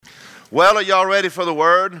Well, are y'all ready for the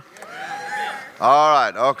word? All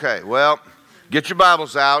right, okay. Well, get your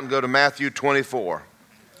Bibles out and go to Matthew 24.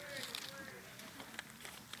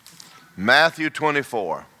 Matthew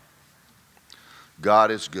 24.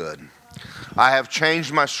 God is good. I have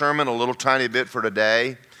changed my sermon a little tiny bit for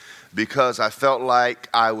today because I felt like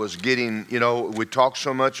I was getting, we talk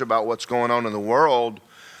so much about what's going on in the world.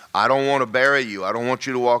 I don't want to bury you. I don't want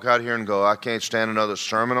you to walk out here and go, I can't stand another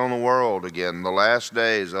sermon on the world again. The last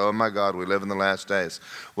days, oh my God, we live in the last days.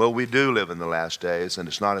 Well, we do live in the last days, and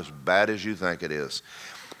it's not as bad as you think it is.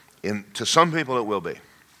 To some people it will be,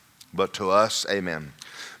 but to us, amen.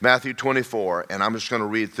 Matthew 24, and I'm just going to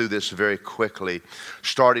read through this very quickly,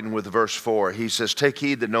 starting with verse 4. He says, take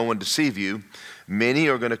heed that no one deceive you. Many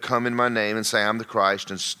are going to come in my name and say, I'm the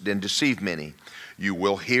Christ, and then deceive many. You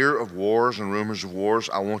will hear of wars and rumors of wars.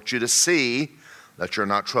 I want you to see that you're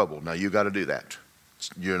not troubled. Now, you got to do that.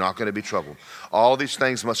 You're not going to be troubled. All these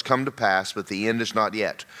things must come to pass, but the end is not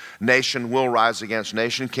yet. Nation will rise against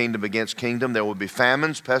nation, kingdom against kingdom. There will be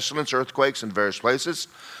famines, pestilence, earthquakes in various places.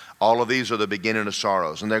 All of these are the beginning of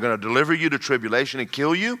sorrows. And they're going to deliver you to tribulation and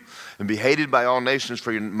kill you and be hated by all nations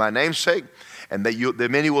for my name's sake. And that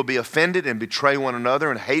many will be offended and betray one another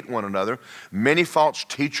and hate one another. Many false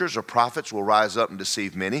teachers or prophets will rise up and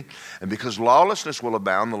deceive many. And because lawlessness will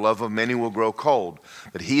abound, the love of many will grow cold.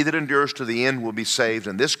 But he that endures to the end will be saved.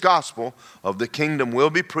 And this gospel of the kingdom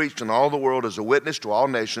will be preached in all the world as a witness to all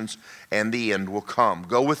nations, and the end will come.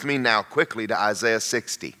 Go with me now quickly to Isaiah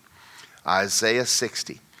 60. Isaiah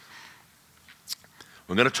 60.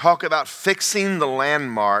 We're going to talk about fixing the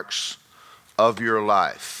landmarks of your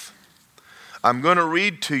life. I'm going to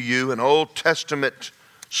read to you an Old Testament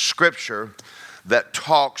scripture that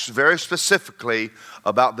talks very specifically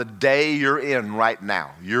about the day you're in right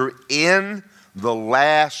now. You're in the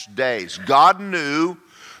last days. God knew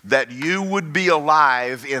that you would be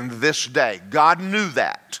alive in this day. God knew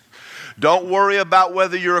that. Don't worry about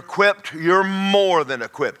whether you're equipped. You're more than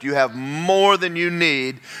equipped. You have more than you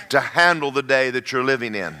need to handle the day that you're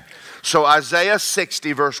living in. So Isaiah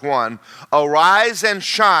 60 verse 1, arise and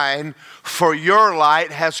shine, for your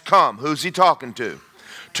light has come. Who's he talking to?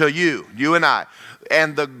 To you and I.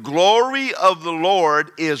 And the glory of the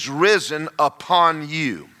Lord is risen upon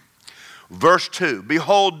you. Verse 2,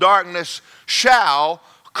 behold, darkness shall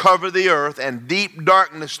cover the earth, and deep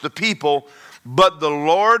darkness the people. But the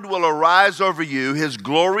Lord will arise over you. His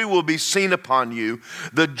glory will be seen upon you.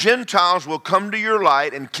 The Gentiles will come to your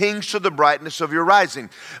light, and kings to the brightness of your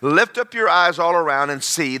rising. Lift up your eyes all around and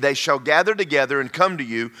see. They shall gather together and come to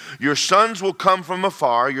you. Your sons will come from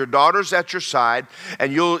afar, your daughters at your side,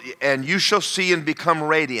 and you shall see and become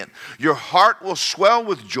radiant. Your heart will swell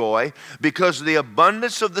with joy, because the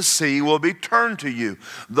abundance of the sea will be turned to you.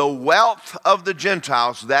 The wealth of the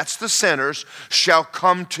Gentiles, that's the sinners, shall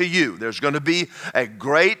come to you. There's going to be a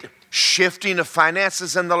great shifting of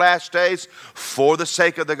finances in the last days for the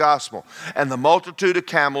sake of the gospel. And the multitude of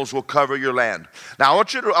camels will cover your land. Now, I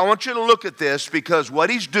want you to look at this, because what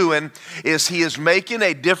he's doing is he is making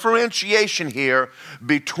a differentiation here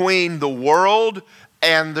between the world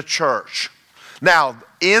and the church. Now,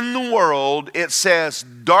 in the world, it says,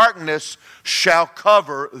 darkness shall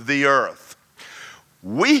cover the earth.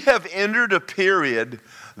 We have entered a period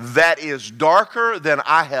that is darker than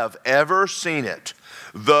I have ever seen it.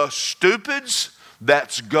 The stupids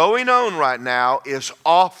that's going on right now is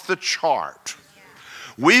off the chart.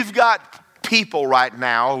 We've got people right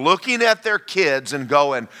now looking at their kids and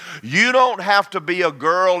going, you don't have to be a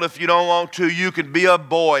girl if you don't want to. You can be a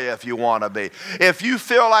boy if you want to be. If you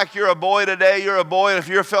feel like you're a boy today, you're a boy. If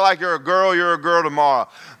you feel like you're a girl tomorrow.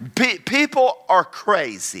 People are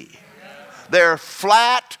crazy. They're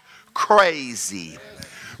flat crazy.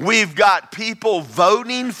 We've got people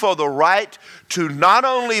voting for the right to not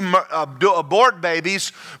only abort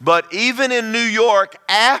babies, but even in New York,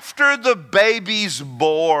 after the baby's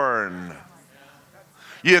born.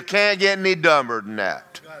 You can't get any dumber than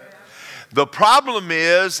that. The problem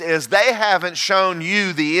is they haven't shown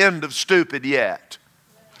you the end of stupid yet.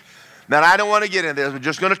 Now, I don't want to get into this. We're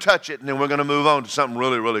just going to touch it, and then we're going to move on to something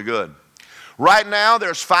really, really good. Right now,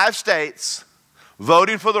 there's 5 states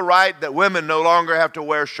voting for the right that women no longer have to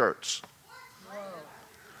wear shirts.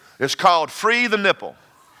 It's called Free the Nipple.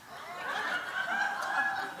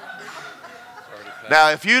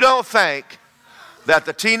 Now, if you don't think that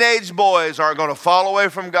the teenage boys aren't going to fall away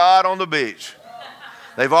from God on the beach,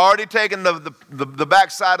 they've already taken the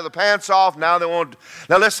backside of the pants off. Now they won't.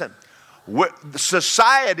 Now listen,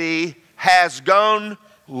 society has gone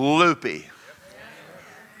loopy.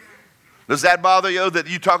 Does that bother you that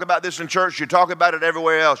you talk about this in church? You talk about it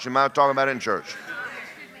everywhere else. You might talk about it in church.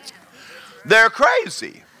 They're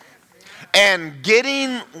crazy. and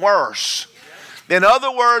getting worse. In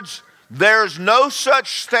other words, there's no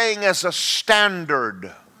such thing as a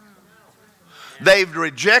standard. They've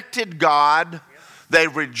rejected God.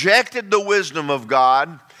 They've rejected the wisdom of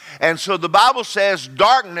God. And so the Bible says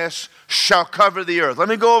darkness shall cover the earth. Let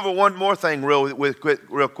me go over one more thing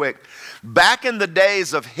real quick. Back in the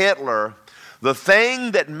days of Hitler, the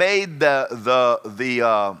thing that made the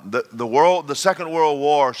Second World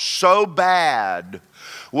War so bad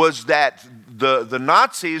was that the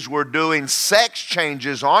Nazis were doing sex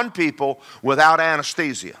changes on people without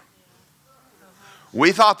anesthesia.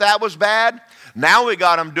 We thought that was bad. Now we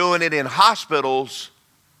got them doing it in hospitals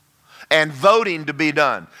and voting to be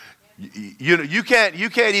done. You can't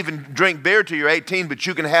even drink beer till you're 18, but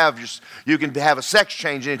you can have a sex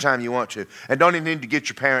change anytime you want to, and don't even need to get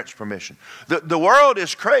your parents' permission. The world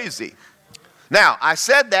is crazy. Now, I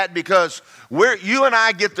said that because you and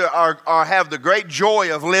I have the great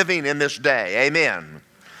joy of living in this day. Amen.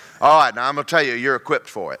 All right, now I'm going to tell you, you're equipped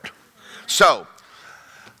for it. So,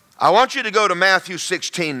 I want you to go to Matthew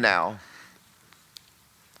 16 now,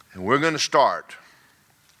 and we're going to start.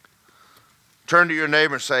 Turn to your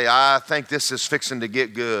neighbor and say, I think this is fixing to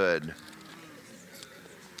get good.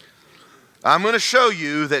 I'm going to show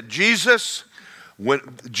you that the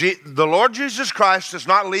Lord Jesus Christ is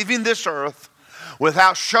not leaving this earth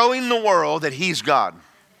without showing the world that He's God.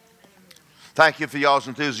 Thank you for y'all's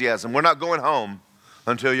enthusiasm. We're not going home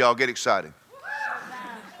until y'all get excited.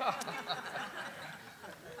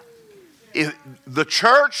 The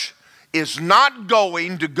church is not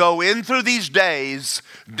going to go in through these days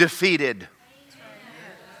defeated.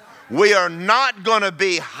 We are not going to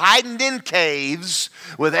be hiding in caves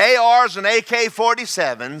with ARs and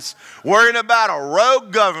AK-47s, worrying about a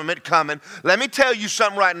rogue government coming. Let me tell you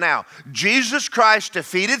something right now. Jesus Christ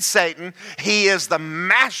defeated Satan. He is the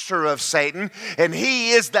master of Satan, and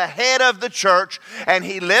He is the head of the church, and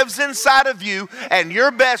He lives inside of you, and your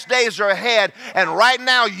best days are ahead. And right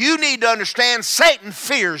now, you need to understand Satan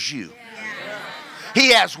fears you.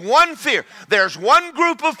 He has one fear. There's one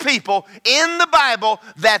group of people in the Bible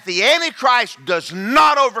that the Antichrist does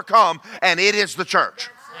not overcome, and it is the church.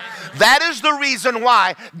 That is the reason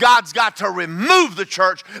why God's got to remove the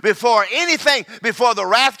church before the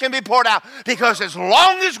wrath can be poured out. Because as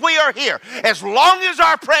long as we are here, as long as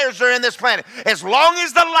our prayers are in this planet, as long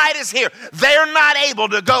as the light is here, they're not able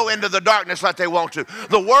to go into the darkness like they want to.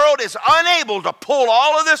 The world is unable to pull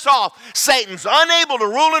all of this off. Satan's unable to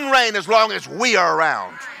rule and reign as long as we are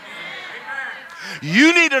around.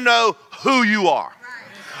 You need to know who you are.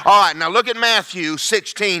 All right, now look at Matthew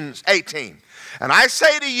 16:18. And I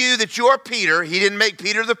say to you that you are Peter. He didn't make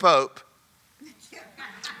Peter the Pope.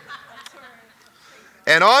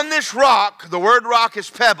 And on this rock, the word rock is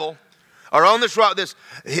pebble, or on this rock,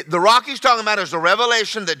 the rock he's talking about is the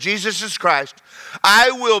revelation that Jesus is Christ. I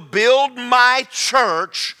will build my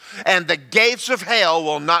church, and the gates of hell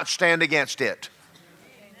will not stand against it.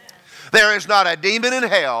 There is not a demon in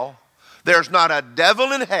hell, there's not a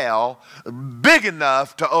devil in hell big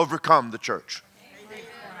enough to overcome the church.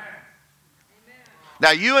 Now,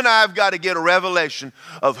 you and I have got to get a revelation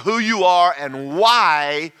of who you are and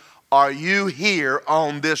why are you here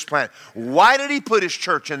on this planet. Why did He put His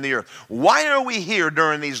church in the earth? Why are we here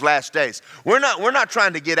during these last days? We're not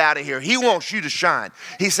trying to get out of here. He wants you to shine.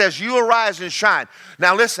 He says, you arise and shine.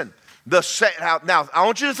 Now, listen. Now, I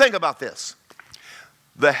want you to think about this.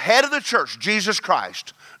 The head of the church, Jesus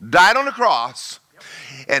Christ, died on the cross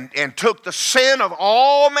and took the sin of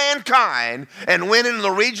all mankind and went into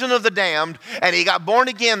the region of the damned, and He got born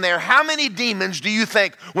again there. How many demons do you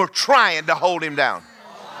think were trying to hold Him down?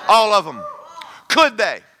 All of them. Could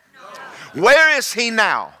they? Where is He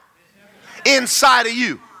now? Inside of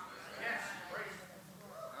you.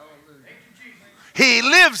 He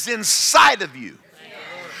lives inside of you.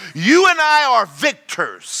 You and I are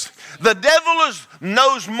victors. The devil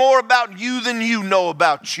knows more about you than you know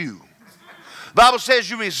about you. The Bible says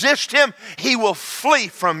you resist him, he will flee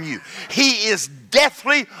from you. He is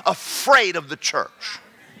deathly afraid of the church.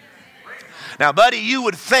 Now, buddy, you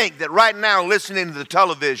would think that right now, listening to the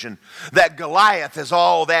television, that Goliath is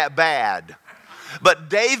all that bad. But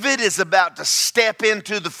David is about to step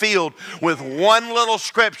into the field with one little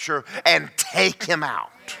scripture and take him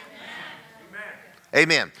out.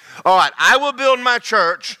 Amen. All right, I will build my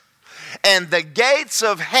church, and the gates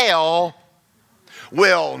of hell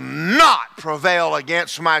will not prevail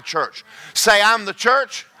against my church. Say, I'm the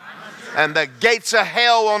church, and the gates of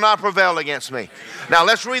hell will not prevail against me. Now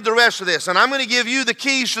let's read the rest of this, and I'm going to give you the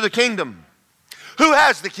keys to the kingdom. Who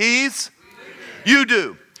has the keys? You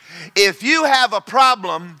do. If you have a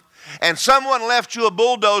problem and someone left you a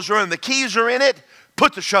bulldozer and the keys are in it,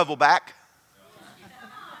 put the shovel back.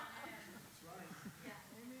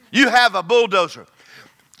 You have a bulldozer.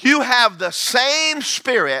 You have the same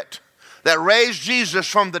Spirit that raised Jesus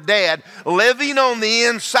from the dead living on the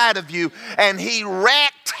inside of you, and He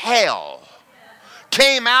wrecked hell,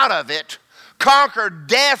 came out of it, conquered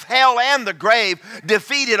death, hell, and the grave,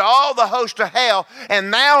 defeated all the host of hell, and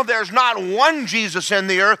now there's not one Jesus in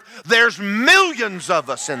the earth, there's millions of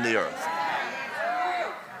us in the earth.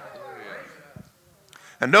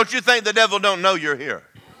 And don't you think the devil don't know you're here?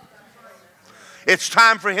 It's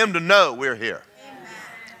time for him to know we're here.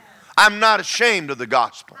 I'm not ashamed of the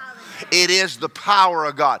gospel. It is the power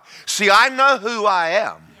of God. See, I know who I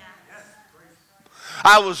am.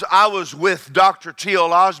 I was with Dr.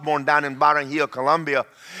 T.L. Osborne down in Barranquilla, Colombia,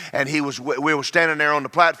 and we were standing there on the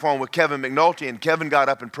platform with Kevin McNulty, and Kevin got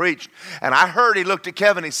up and preached. And I heard, he looked at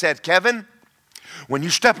Kevin, he said, "Kevin, when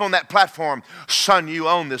you step on that platform, son, you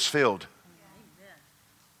own this field.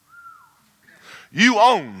 You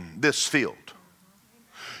own this field.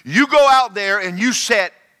 You go out there and you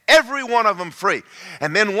set every one of them free."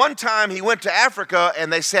 And then one time he went to Africa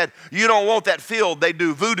and they said, "You don't want that field. They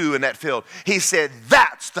do voodoo in that field." He said,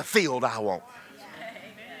 "That's the field I want.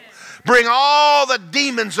 Bring all the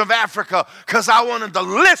demons of Africa, because I want them to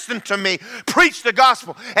listen to me, preach the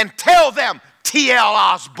gospel, and tell them T.L.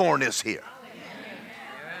 Osborne is here."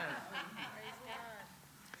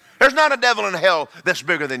 There's not a devil in hell that's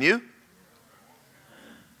bigger than you.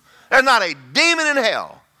 There's not a demon in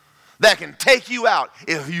hell that can take you out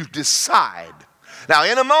if you decide. Now,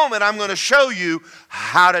 in a moment, I'm going to show you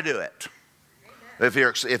how to do it.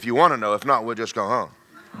 If you want to know. If not, we'll just go home.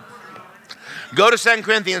 Go to 2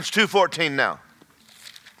 Corinthians 2:14 now.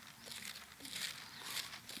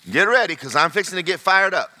 Get ready, because I'm fixing to get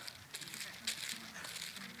fired up.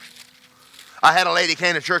 I had a lady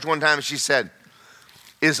came to church one time and she said,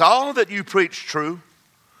 "Is all that you preach true?"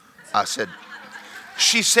 I said,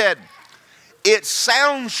 she said, "It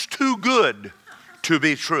sounds too good to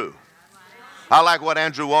be true." I like what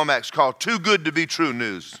Andrew Womack's called too good to be true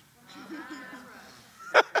news.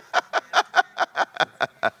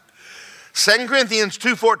 2 Corinthians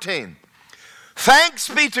 2:14. "Thanks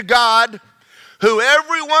be to God, who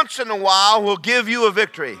every once in a while will give you a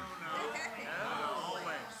victory."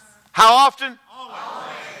 How often?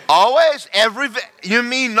 Always. You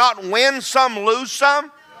mean not win some, lose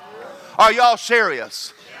some? Are y'all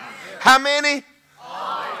serious? How many?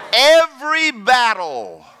 Every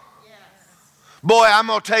battle. Boy, I'm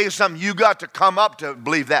going to tell you something. You got to come up to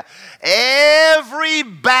believe that. Every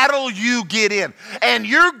battle you get in. And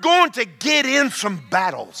you're going to get in some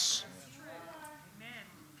battles.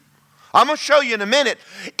 I'm going to show you in a minute.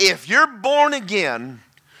 If you're born again,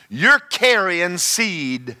 you're carrying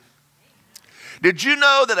seed. Did you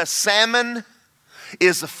know that a salmon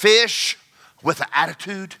is a fish with an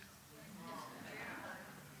attitude?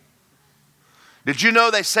 Did you know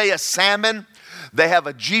they say a salmon, they have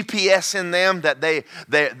a GPS in them that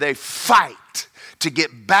they fight to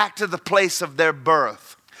get back to the place of their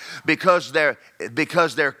birth because they're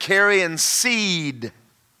carrying seed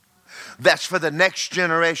that's for the next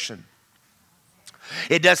generation.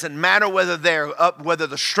 It doesn't matter whether whether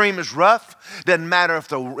the stream is rough. Doesn't matter if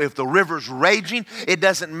the river's raging. It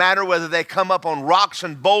doesn't matter whether they come up on rocks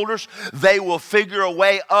and boulders. They will figure a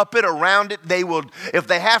way up it, around it. They will, if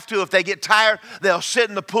they have to, if they get tired, they'll sit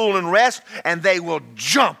in the pool and rest, and they will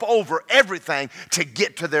jump over everything to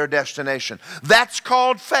get to their destination. That's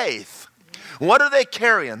called faith. What are they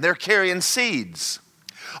carrying? They're carrying seeds.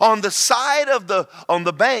 On the side of on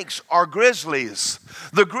the banks are grizzlies.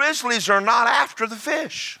 The grizzlies are not after the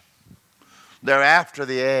fish. They're after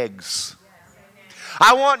the eggs.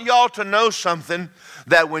 I want y'all to know something,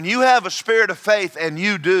 that when you have a spirit of faith, and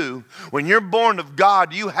you do, when you're born of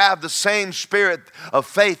God, you have the same spirit of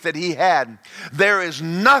faith that He had. There is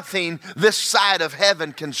nothing this side of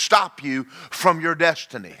heaven can stop you from your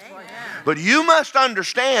destiny. But you must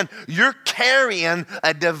understand, you're carrying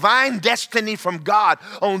a divine destiny from God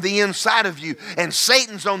on the inside of you, and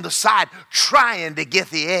Satan's on the side trying to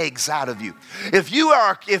get the eggs out of you. If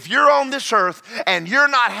you're on this earth and you're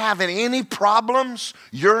not having any problems,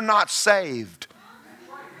 you're not saved.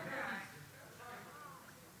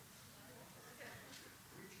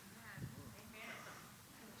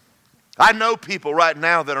 I know people right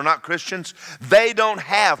now that are not Christians. They don't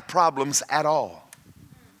have problems at all.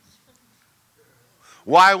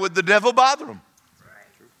 Why would the devil bother them?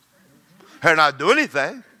 They're not doing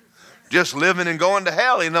anything. Just living and going to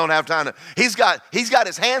hell. He don't have time to. He's got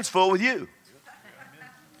his hands full with you.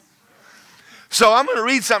 So I'm going to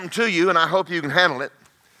read something to you, and I hope you can handle it.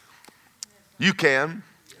 You can.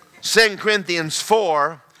 2 Corinthians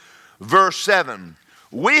 4, verse 7.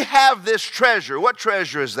 We have this treasure. What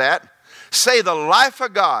treasure is that? Say the life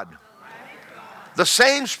of God. The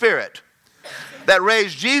same Spirit that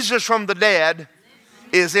raised Jesus from the dead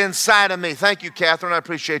is inside of me. Thank you, Catherine. I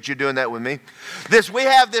appreciate you doing that with me. We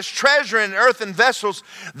have this treasure in earthen vessels,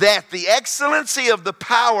 that the excellency of the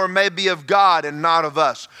power may be of God and not of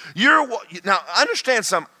us. Now, understand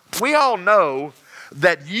something. We all know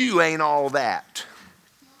that you ain't all that.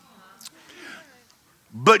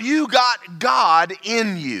 But you got God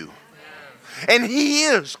in you. And He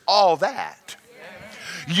is all that.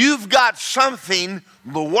 You've got something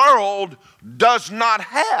the world does not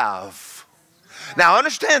have. Now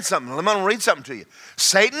understand something. I'm going to read something to you.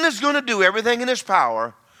 Satan is going to do everything in his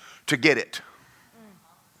power to get it.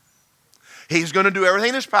 He's going to do everything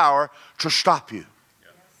in his power to stop you.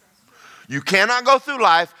 You cannot go through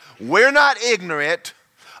life. We're not ignorant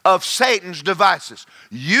of Satan's devices.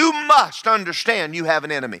 You must understand you have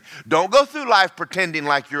an enemy. Don't go through life pretending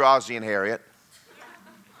like you're Ozzie and Harriet.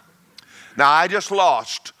 Now, I just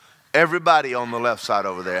lost everybody on the left side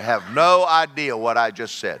over there. Have no idea what I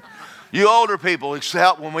just said. You older people,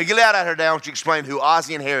 when we get out of here, down, you explain who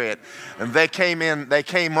Ozzie and Harriet, and they came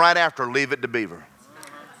right after Leave It to Beaver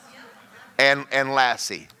and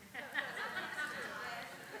Lassie.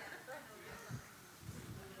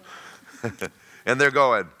 And they're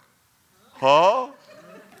going, huh?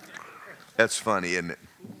 That's funny, isn't it?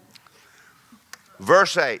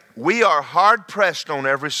 Verse 8, we are hard pressed on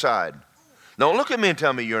every side. Don't look at me and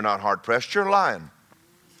tell me you're not hard pressed. You're lying.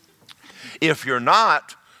 If you're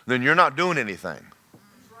not, then you're not doing anything.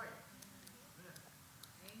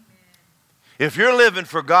 If you're living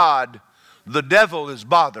for God, the devil is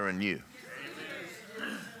bothering you.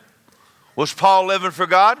 Was Paul living for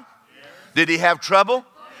God? Did he have trouble?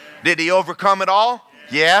 Did he overcome it all?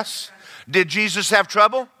 Yes. Did Jesus have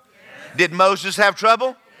trouble? Did Moses have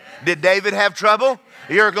trouble? Did David have trouble?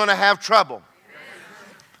 You're going to have trouble.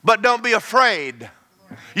 But don't be afraid.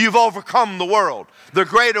 You've overcome the world. The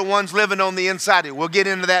greater one's living on the inside of you. We'll get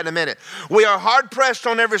into that in a minute. We are hard pressed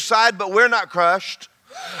on every side, but we're not crushed.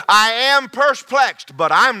 I am perplexed,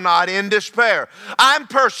 but I'm not in despair. I'm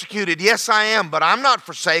persecuted, yes I am, but I'm not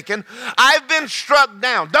forsaken. I've been struck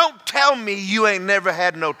down. Don't tell me you ain't never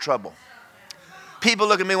had no trouble. People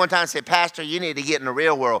look at me one time and say, Pastor, you need to get in the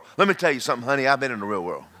real world. Let me tell you something, honey, I've been in the real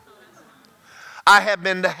world. I have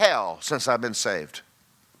been to hell since I've been saved.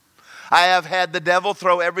 I have had the devil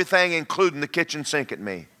throw everything, including the kitchen sink, at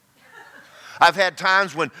me. I've had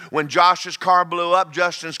times when Josh's car blew up,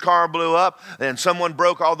 Justin's car blew up, and someone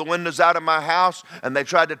broke all the windows out of my house, and they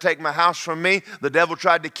tried to take my house from me. The devil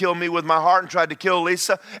tried to kill me with my heart and tried to kill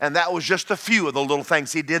Lisa, and that was just a few of the little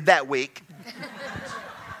things he did that week.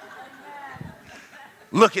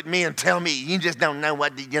 Look at me and tell me, you just don't know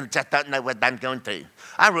what, you just don't know what I'm going through.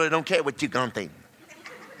 I really don't care what you're going through.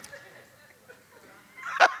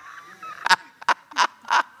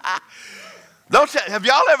 Have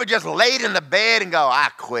y'all ever just laid in the bed and go, I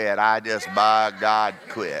quit. I just, by God,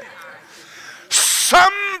 quit.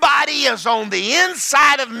 Somebody is on the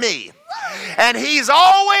inside of me, and he's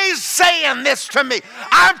always saying this to me.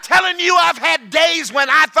 I'm telling you, I've had days when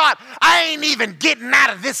I thought I ain't even getting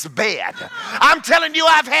out of this bed. I'm telling you,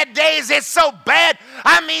 I've had days it's so bad,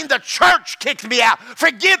 I mean the church kicked me out.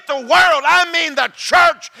 Forget the world. I mean the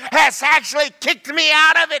church has actually kicked me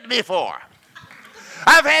out of it before.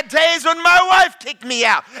 I've had days when my wife kicked me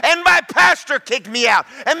out and my pastor kicked me out,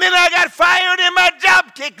 and then I got fired and my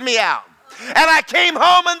job kicked me out. And I came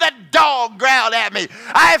home and the dog growled at me.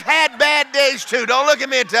 I've had bad days too. Don't look at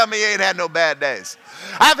me and tell me you ain't had no bad days.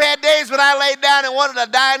 I've had days when I laid down and wanted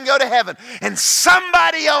to die and go to heaven. And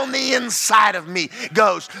somebody on the inside of me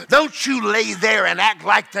goes, don't you lay there and act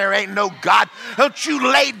like there ain't no God. Don't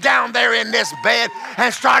you lay down there in this bed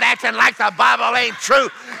and start acting like the Bible ain't true.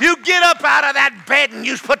 You get up out of that bed and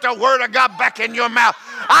you put the word of God back in your mouth.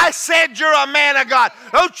 I said you're a man of God.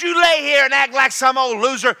 Don't you lay here and act like some old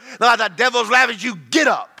loser. Like the devil's laughing at you. Get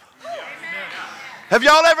up. Have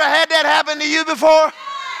y'all ever had that happen to you before?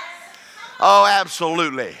 Oh,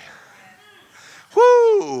 absolutely.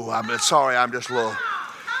 Whoo, I'm sorry, I'm just a little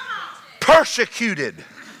persecuted.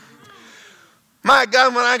 My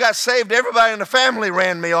God, when I got saved, everybody in the family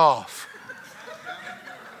ran me off.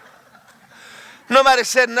 Nobody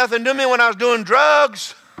said nothing to me when I was doing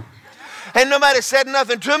drugs. And nobody said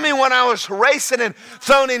nothing to me when I was racing and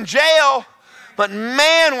thrown in jail. But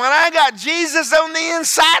man, when I got Jesus on the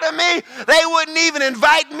inside of me, they wouldn't even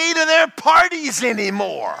invite me to their parties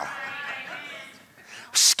anymore.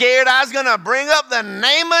 Scared I was going to bring up the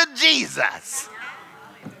name of Jesus.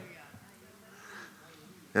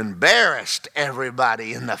 Embarrassed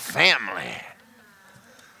everybody in the family.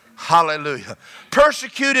 Hallelujah.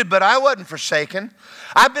 Persecuted, but I wasn't forsaken.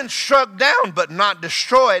 I've been struck down, but not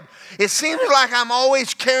destroyed. It seems like I'm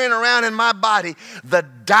always carrying around in my body the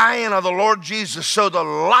dying of the Lord Jesus, so the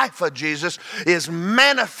life of Jesus is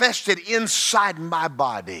manifested inside my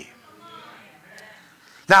body.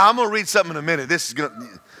 Now, I'm going to read something in a minute. This is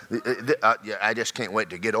going to, I just can't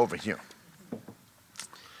wait to get over here.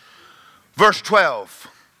 Verse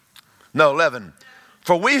 11.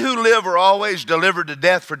 For we who live are always delivered to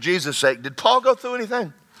death for Jesus' sake. Did Paul go through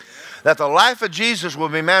anything? That the life of Jesus will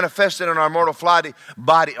be manifested in our mortal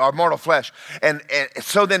body, our mortal flesh. And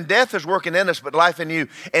so then death is working in us, but life in you.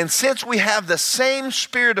 And since we have the same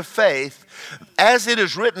spirit of faith, as it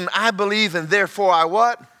is written, I believe and therefore I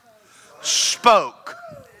what? Spoke.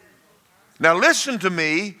 Now listen to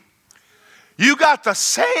me. You got the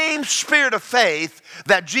same spirit of faith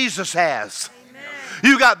that Jesus has.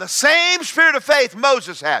 You got the same spirit of faith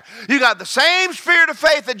Moses had. You got the same spirit of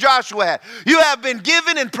faith that Joshua had. You have been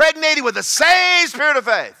given, impregnated with the same spirit of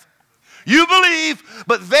faith. You believe,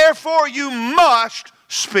 but therefore you must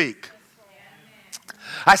speak.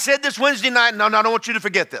 I said this Wednesday night, no, I don't want you to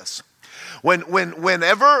forget this.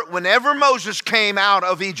 Whenever Moses came out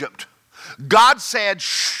of Egypt, God said,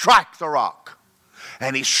 strike the rock.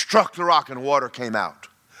 And he struck the rock and water came out.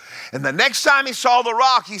 And the next time he saw the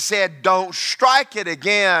rock, he said, don't strike it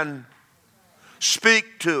again.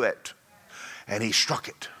 Speak to it. And he struck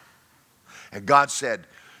it. And God said,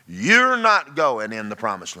 you're not going in the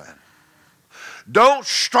promised land. Don't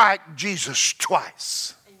strike Jesus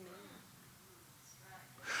twice.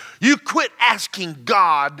 You quit asking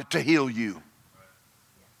God to heal you.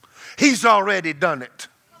 He's already done it.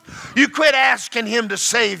 You quit asking him to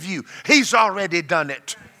save you. He's already done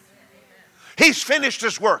it. He's finished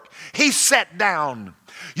his work. He sat down.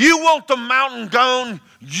 You want the mountain gone?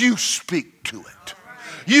 You speak to it.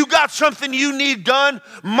 You got something you need done?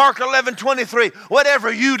 Mark 11:23.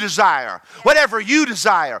 Whatever you desire. Whatever you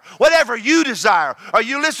desire. Whatever you desire. Are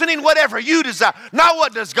you listening? Whatever you desire. Not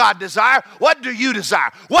what does God desire? What do you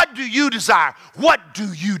desire? What do you desire? What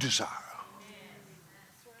do you desire?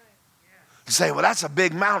 You say, well, that's a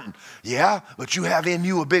big mountain. Yeah, but you have in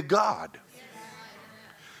you a big God.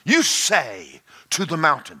 You say to the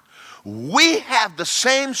mountain, we have the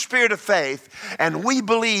same spirit of faith and we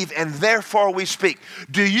believe and therefore we speak.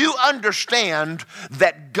 Do you understand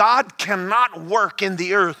that God cannot work in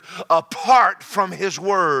the earth apart from his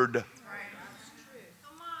word?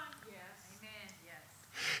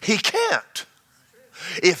 He can't.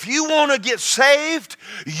 If you want to get saved,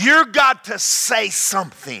 you've got to say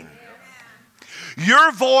something.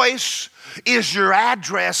 Your voice is your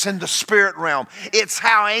address in the spirit realm. It's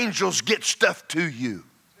how angels get stuff to you.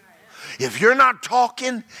 If you're not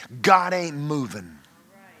talking, God ain't moving.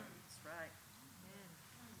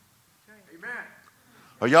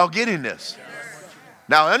 Are y'all getting this?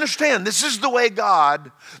 Now understand, this is the way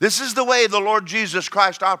the Lord Jesus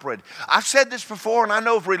Christ operated. I've said this before, and I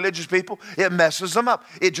know for religious people, it messes them up.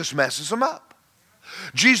 It just messes them up.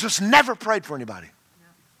 Jesus never prayed for anybody.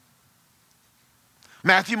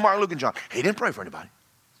 Matthew, Mark, Luke, and John. He didn't pray for anybody.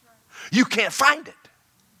 You can't find it.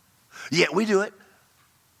 Yet we do it.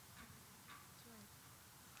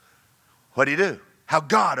 What did he do? How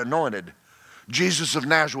God anointed Jesus of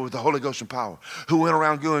Nazareth with the Holy Ghost and power, who went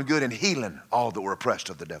around doing good and healing all that were oppressed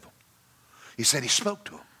of the devil. He said he spoke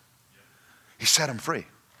to them. He set them free.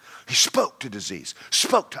 He spoke to disease,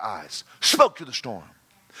 spoke to eyes, spoke to the storm.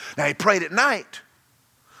 Now he prayed at night.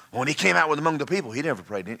 When he came out with among the people, he never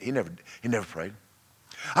prayed. He never prayed.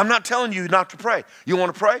 I'm not telling you not to pray. You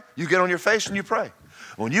want to pray? You get on your face and you pray.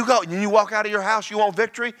 When you go and you walk out of your house, you want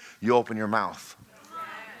victory, you open your mouth.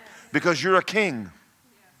 Because you're a king.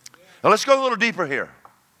 Now let's go a little deeper here.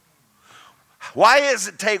 Why does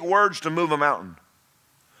it take words to move a mountain?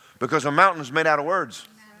 Because a mountain is made out of words.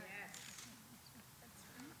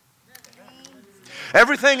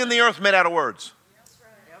 Everything in the earth made out of words.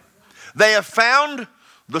 They have found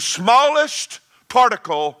the smallest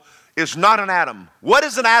particle is not an atom. What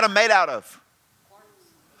is an atom made out of?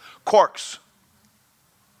 Quarks.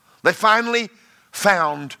 They finally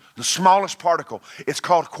found the smallest particle. It's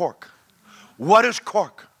called quark. What is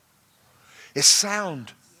quark? It's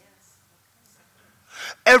sound.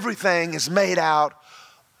 Everything is made out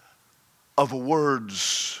of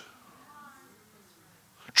words.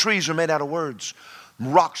 Trees are made out of words.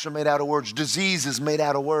 Rocks are made out of words. Disease is made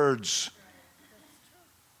out of words.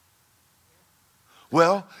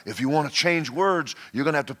 Well, if you want to change words, you're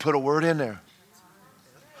going to have to put a word in there.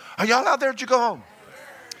 Are y'all out there? Did you go home?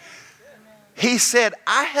 He said,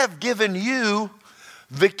 I have given you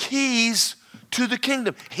the keys to the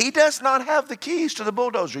kingdom. He does not have the keys to the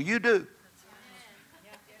bulldozer. You do.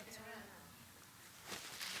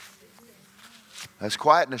 That's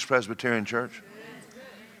quiet in this Presbyterian church.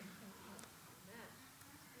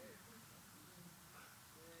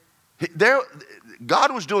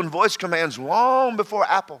 God was doing voice commands long before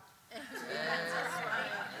Apple.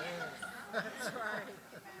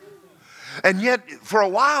 And yet, for a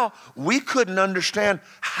while, we couldn't understand,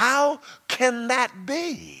 how can that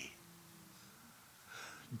be?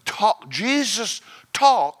 Jesus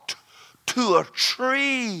talked to a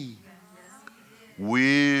tree.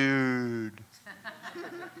 Weird.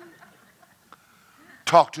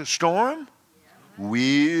 Talk to a storm?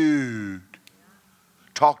 Weird.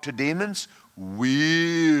 Talk to demons?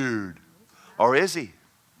 Weird. Or is he?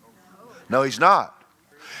 No, he's not.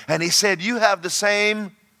 And he said, you have the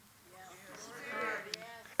same,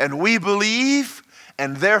 and we believe,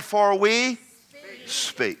 and therefore we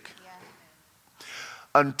speak.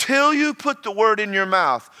 Until you put the word in your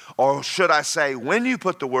mouth, or should I say, when you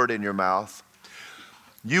put the word in your mouth,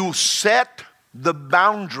 you set the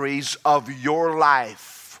boundaries of your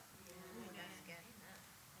life.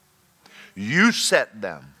 You set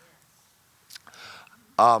them.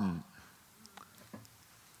 Let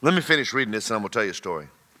me finish reading this and I'm going to tell you a story.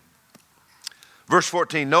 Verse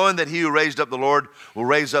 14, knowing that he who raised up the Lord will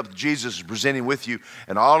raise up Jesus presenting with you,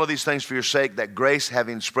 and all of these things for your sake, that grace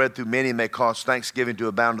having spread through many may cause thanksgiving to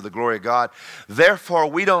abound to the glory of God. Therefore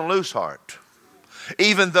we don't lose heart,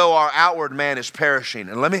 even though our outward man is perishing.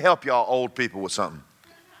 And let me help y'all old people with something.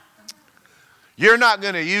 You're not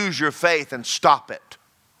going to use your faith and stop it.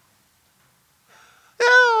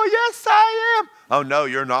 Oh, yes I am. Oh, no,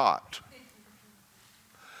 you're not.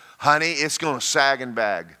 Honey, it's going to sag and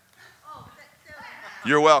bag.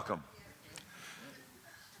 You're welcome.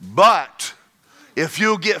 But if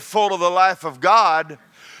you get full of the life of God,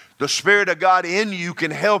 the Spirit of God in you can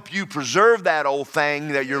help you preserve that old thing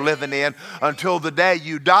that you're living in until the day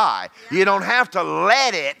you die. You don't have to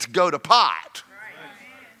let it go to pot.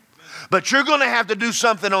 But you're going to have to do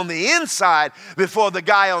something on the inside before the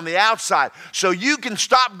guy on the outside. So you can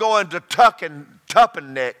stop going to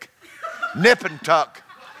nip and tuck.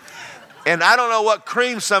 And I don't know what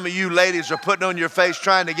cream some of you ladies are putting on your face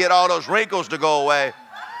trying to get all those wrinkles to go away.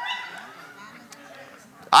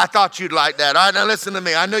 I thought you'd like that. All right, now listen to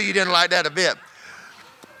me. I know you didn't like that a bit.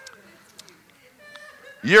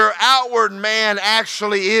 Your outward man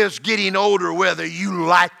actually is getting older whether you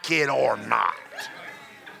like it or not.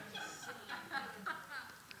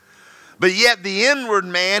 But yet the inward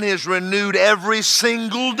man is renewed every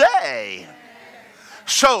single day.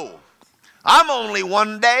 So, I'm only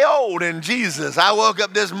one day old in Jesus. I woke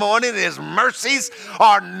up this morning and his mercies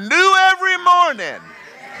are new every morning.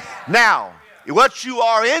 Now, what you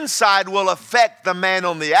are inside will affect the man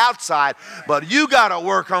on the outside, but you got to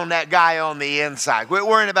work on that guy on the inside. Quit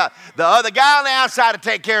worrying about the other guy on the outside to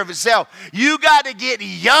take care of himself. You got to get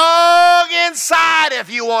young inside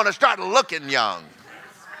if you want to start looking young.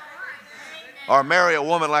 Or marry a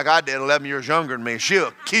woman like I did, 11 years younger than me.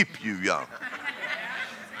 She'll keep you young.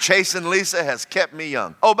 Chasing Lisa has kept me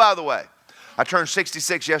young. Oh, by the way, I turned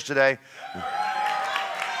 66 yesterday.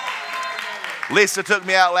 Lisa took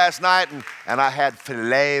me out last night and I had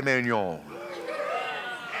filet mignon.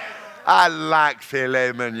 I like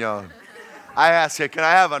filet mignon. I asked her, can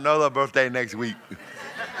I have another birthday next week?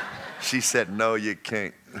 She said, no, you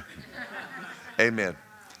can't. Amen.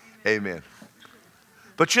 Amen.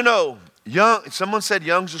 But you know, someone said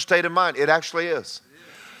young's a state of mind. It actually is.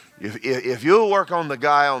 If you'll work on the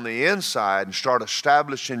guy on the inside and start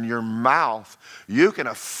establishing your mouth, you can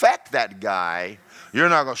affect that guy. You're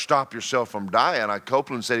not going to stop yourself from dying.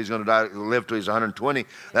 Copeland said he's going to live till he's 120.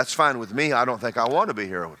 That's fine with me. I don't think I want to be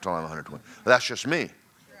here until I'm 120. That's just me.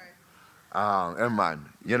 Never mind.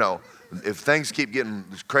 You know, if things keep getting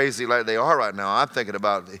crazy like they are right now, I'm thinking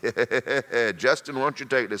about, Justin, why don't you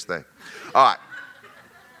take this thing? All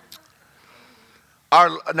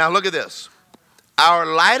right. Now look at this. Our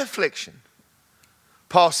light affliction.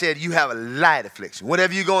 Paul said, you have a light affliction.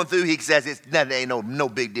 Whatever you're going through, he says it ain't no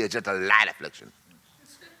big deal, just a light affliction.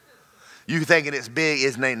 You thinking it's big,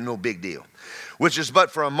 it ain't no big deal. Which is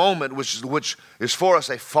but for a moment, which is for us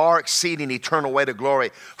a far exceeding eternal weight of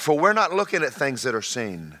glory. For we're not looking at things that are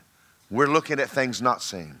seen. We're looking at things not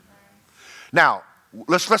seen. Now,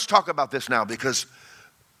 let's talk about this now, because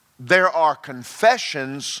there are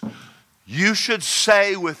confessions you should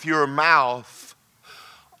say with your mouth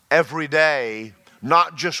every day,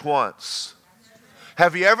 not just once.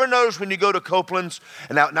 Have you ever noticed when you go to Copeland's,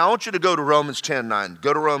 and now I want you to go to Romans 10:9.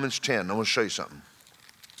 Go to Romans 10. I want to show you something.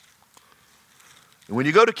 And when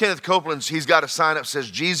you go to Kenneth Copeland's, he's got a sign up that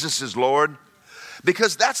says, Jesus is Lord.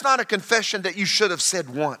 Because that's not a confession that you should have said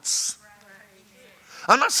once.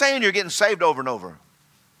 I'm not saying you're getting saved over and over.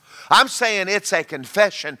 I'm saying it's a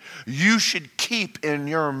confession you should keep in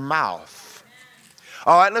your mouth.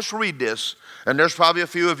 All right, let's read this. And there's probably a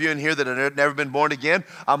few of you in here that have never been born again.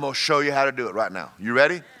 I'm going to show you how to do it right now. You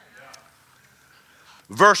ready?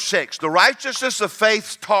 Verse 6, the righteousness of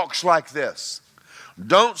faith talks like this.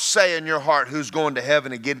 Don't say in your heart who's going to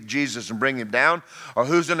heaven and get Jesus and bring him down, or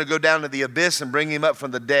who's going to go down to the abyss and bring him up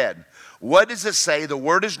from the dead. What does it say? The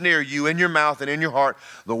word is near you, in your mouth and in your heart,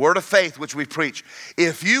 the word of faith which we preach.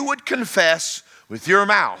 If you would confess with your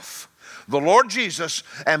mouth the Lord Jesus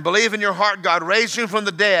and believe in your heart God raised him from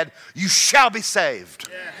the dead, you shall be saved.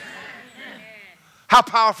 How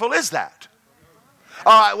powerful is that?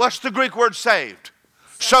 All right, what's the Greek word saved?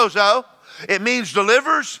 Sozo. It means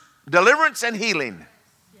deliverance and healing.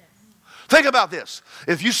 Think about this.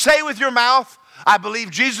 If you say with your mouth, I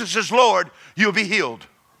believe Jesus is Lord, you'll be healed.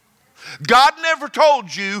 God never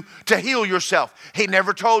told you to heal yourself. He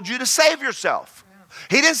never told you to save yourself.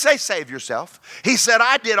 He didn't say save yourself. He said,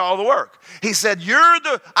 I did all the work. He said,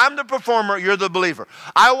 I'm the performer, you're the believer.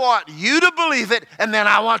 I want you to believe it, and then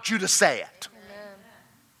I want you to say it. Amen.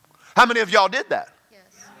 How many of y'all did that? Yes.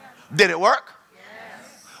 Did it work?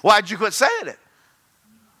 Why'd you quit saying it?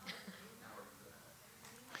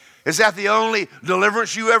 Is that the only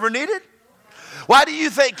deliverance you ever needed? Why do you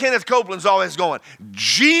think Kenneth Copeland's always going,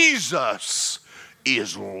 Jesus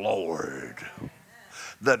is Lord?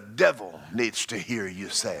 The devil needs to hear you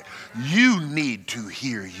say it. You need to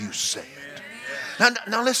hear you say it.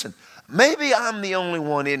 Now listen, maybe I'm the only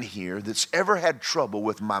one in here that's ever had trouble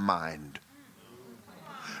with my mind.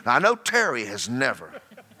 Now, I know Terry has never.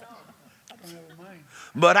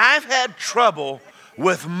 But I've had trouble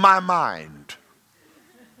with my mind.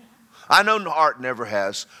 I know Art never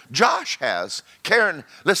has. Josh has. Karen,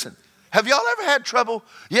 listen, have y'all ever had trouble?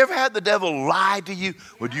 You ever had the devil lie to you?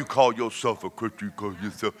 Would you call yourself a Christian?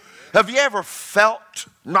 Have you ever felt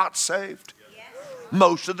not saved? Yes.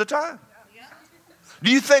 Most of the time.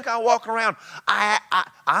 Do you think I walk around?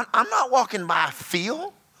 I'm not walking by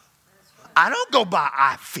feel. I don't go by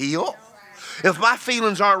I feel. If my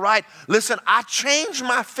feelings aren't right, listen, I change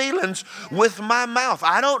my feelings with my mouth.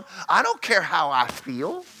 I don't care how I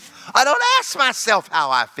feel. I don't ask myself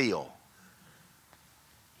how I feel.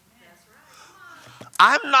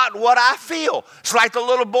 I'm not what I feel. It's like the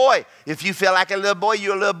little boy. If you feel like a little boy,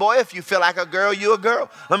 you're a little boy. If you feel like a girl, you're a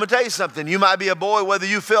girl. Let me tell you something. You might be a boy whether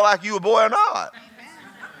you feel like you're a boy or not.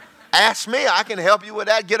 Ask me. I can help you with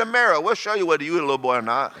that. Get a mirror. We'll show you whether you're a little boy or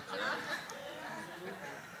not.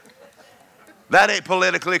 That ain't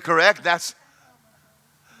politically correct.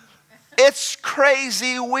 It's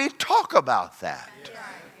crazy we talk about that.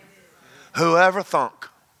 Whoever thunk?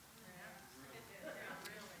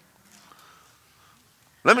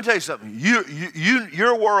 Let me tell you something.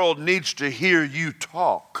 Your world needs to hear you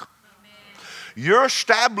talk. You're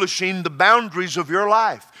establishing the boundaries of your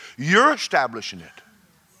life. You're establishing it.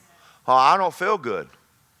 Oh, I don't feel good.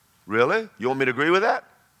 Really? You want me to agree with that?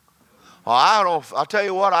 Oh, I'll tell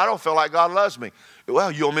you what, I don't feel like God loves me.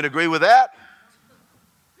 Well, you want me to agree with that?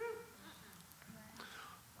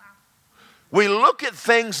 We look at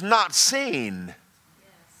things not seen.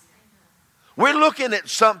 We're looking at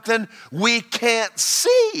something we can't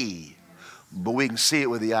see, but we can see it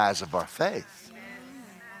with the eyes of our faith.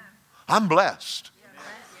 I'm blessed.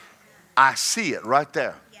 I see it right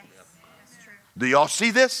there. Do y'all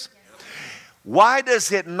see this? Why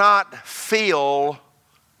does it not feel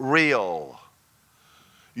real?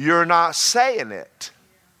 You're not saying it.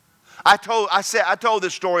 I told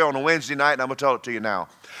this story on a Wednesday night, and I'm going to tell it to you now.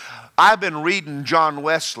 I've been reading John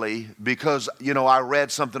Wesley because, I read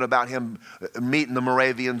something about him meeting the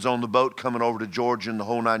Moravians on the boat coming over to Georgia and the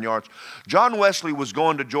whole 9 yards. John Wesley was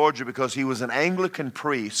going to Georgia because he was an Anglican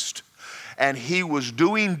priest and he was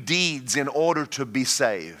doing deeds in order to be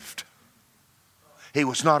saved. He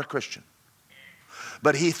was not a Christian.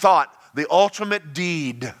 But he thought the ultimate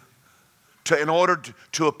deed in order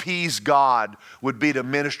to appease God would be to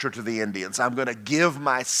minister to the Indians. I'm going to give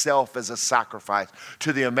myself as a sacrifice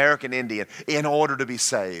to the American Indian in order to be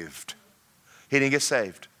saved. He didn't get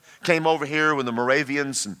saved. Came over here with the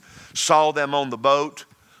Moravians and saw them on the boat.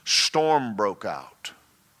 Storm broke out.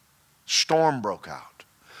 Storm broke out.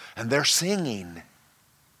 And they're singing.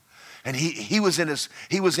 And he was in his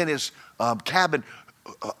cabin,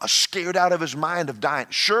 scared out of his mind of dying.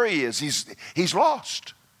 Sure he is. He's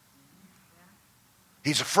lost.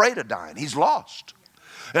 He's afraid of dying. He's lost.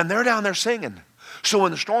 And they're down there singing. So when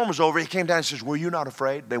the storm was over, he came down and says, were you not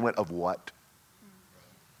afraid? They went, of what?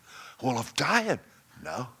 Well, of dying.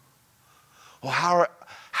 No. Well,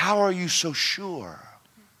 how are you so sure?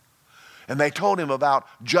 And they told him about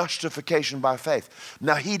justification by faith.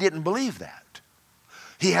 Now, he didn't believe that.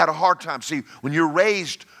 He had a hard time. See, when you're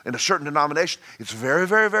raised in a certain denomination, it's very,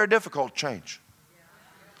 very, very difficult to change.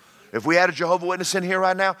 If we had a Jehovah's Witness in here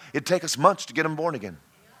right now, it'd take us months to get them born again.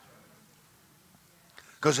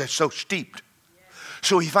 Because they're so steeped.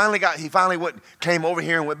 So he finally came over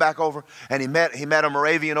here and went back over, and he met a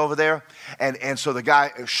Moravian over there. And so the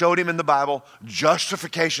guy showed him in the Bible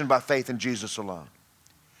justification by faith in Jesus alone.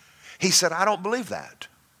 He said, I don't believe that.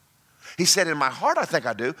 He said, in my heart, I think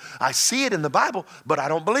I do. I see it in the Bible, but I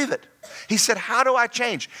don't believe it. He said, how do I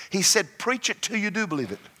change? He said, preach it till you do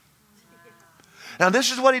believe it. Now,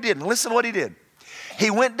 this is what he did. And listen to what he did.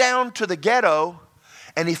 He went down to the ghetto,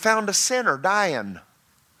 and he found a sinner dying.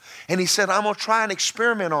 And he said, I'm going to try an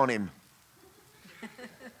experiment on him.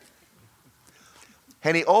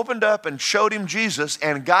 And he opened up and showed him Jesus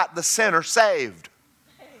and got the sinner saved.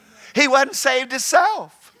 He wasn't saved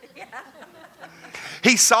himself.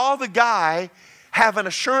 He saw the guy have an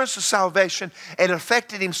assurance of salvation, and it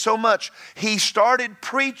affected him so much, he started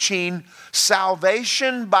preaching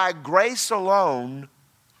salvation by grace alone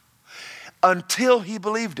until he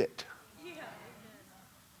believed it.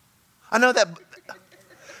 I know that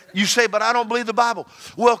you say, but I don't believe the Bible.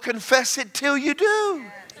 Well, confess it till you do.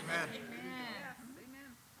 Amen.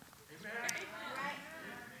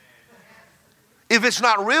 If it's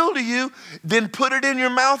not real to you, then put it in your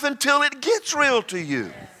mouth until it gets real to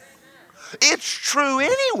you. It's true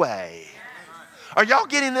anyway. Are y'all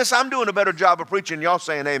getting this? I'm doing a better job of preaching. Y'all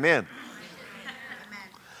saying amen.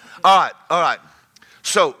 All right.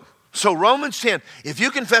 So Romans 10, if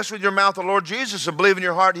you confess with your mouth the Lord Jesus and believe in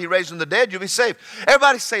your heart He raised from the dead, you'll be saved.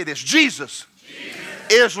 Everybody say this. Jesus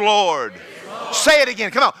is Lord. Say it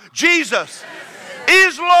again. Come on. Jesus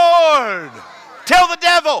is Lord. Tell the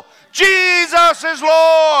devil, Jesus is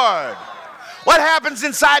Lord. What happens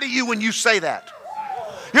inside of you when you say that?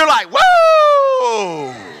 You're like,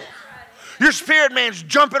 whoa! Your spirit man's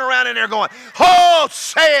jumping around in there going, oh,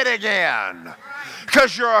 say it again.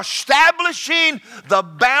 Because you're establishing the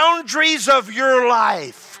boundaries of your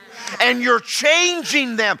life. And you're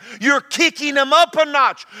changing them. You're kicking them up a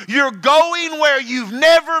notch. You're going where you've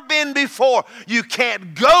never been before. You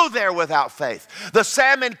can't go there without faith. The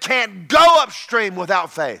salmon can't go upstream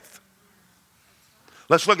without faith.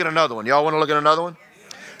 Let's look at another one. Y'all want to look at another one?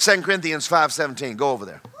 2 Corinthians 5:17. Go over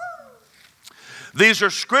there. These are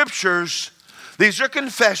scriptures. These are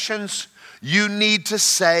confessions you need to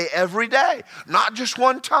say every day. Not just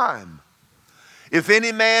one time. If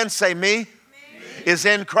any man, say me, is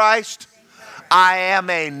in Christ, I am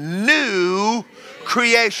a new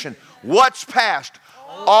creation. What's past?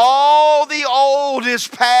 All the old is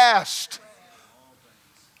past.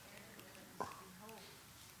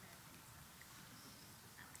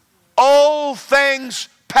 Old things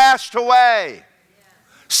passed away.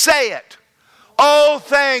 Say it. Old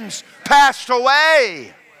things passed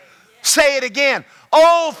away. Say it again.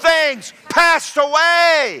 Old things passed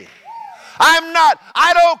away.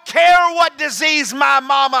 I don't care what disease my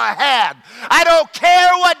mama had. I don't care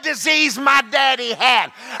what disease my daddy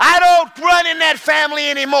had. I don't run in that family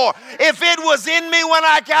anymore. If it was in me when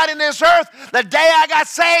I got in this earth, the day I got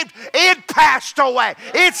saved, it passed away.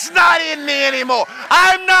 It's not in me anymore.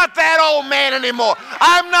 I'm not that old man anymore.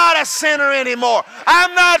 I'm not a sinner anymore.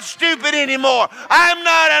 I'm not stupid anymore. I'm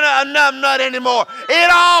not a numbnut anymore. It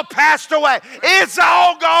all passed away. It's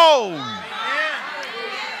all gone.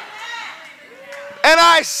 And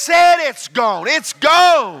I said it's gone. It's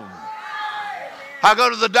gone. I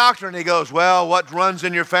go to the doctor and he goes, well, what runs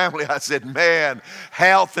in your family? I said, man,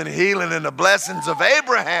 health and healing and the blessings of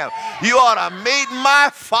Abraham. You ought to meet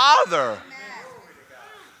my father.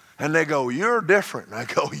 And they go, you're different. And I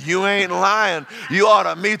go, you ain't lying. You ought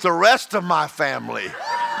to meet the rest of my family.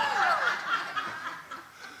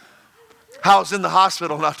 I was in the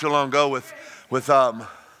hospital not too long ago with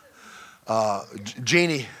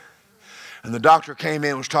Jeannie. And the doctor came in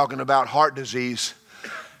and was talking about heart disease.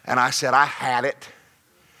 And I said, I had it.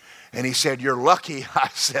 And he said, you're lucky. I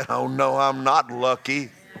said, oh, no, I'm not lucky.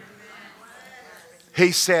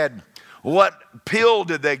 He said, what pill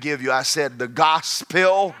did they give you? I said, the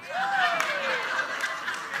gospel.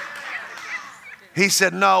 He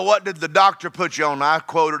said, no, what did the doctor put you on? I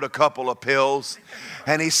quoted a couple of pills.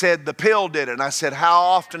 And he said, the pill did it. And I said, how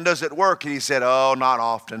often does it work? And he said, oh, not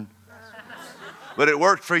often. But it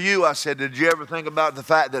worked for you. I said, did you ever think about the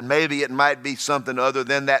fact that maybe it might be something other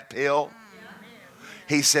than that pill?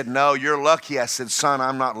 He said, no, you're lucky. I said, son,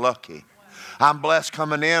 I'm not lucky. I'm blessed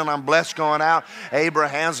coming in. I'm blessed going out.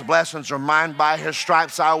 Abraham's blessings are mine. By his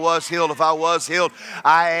stripes I was healed. If I was healed,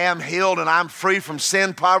 I am healed. And I'm free from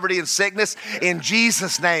sin, poverty, and sickness in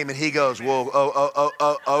Jesus' name. And he goes, well,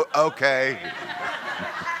 okay.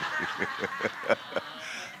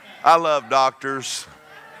 I love doctors.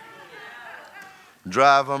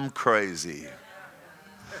 Drive them crazy.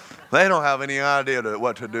 They don't have any idea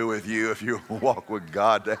what to do with you if you walk with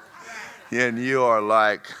God. And you are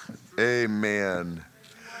like, amen.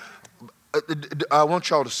 I want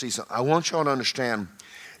y'all to see something. I want y'all to understand,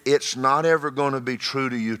 it's not ever going to be true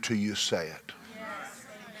to you till you say it.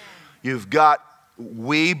 You've got,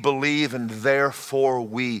 we believe and therefore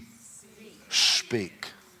we speak.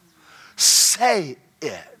 Say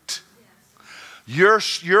it.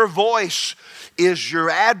 Your voice is your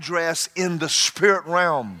address in the spirit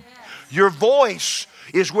realm. Your voice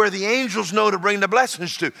is where the angels know to bring the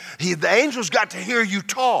blessings to. The angels got to hear you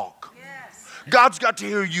talk. God's got to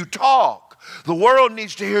hear you talk. The world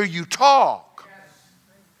needs to hear you talk.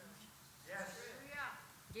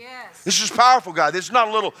 This is powerful, guys. This is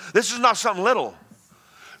not little. This is not something little.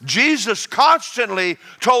 Jesus constantly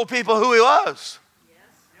told people who he was.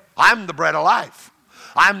 I'm the bread of life.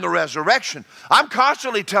 I'm the resurrection. I'm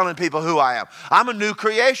constantly telling people who I am. I'm a new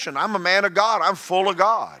creation. I'm a man of God. I'm full of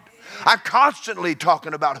God. I'm constantly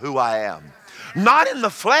talking about who I am. Not in the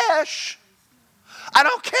flesh. I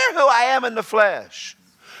don't care who I am in the flesh.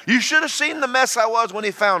 You should have seen the mess I was when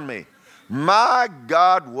he found me. My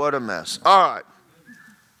God, what a mess. All right.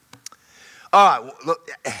 All right. Look,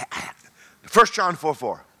 1 John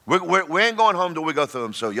 4:4. We ain't going home till we go through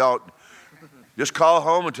them. So y'all just call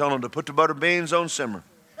home and tell them to put the butter beans on simmer.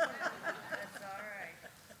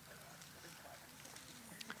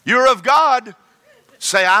 You're of God.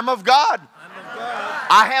 Say, I'm of God.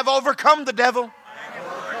 I have overcome the devil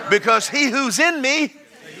because he who's in me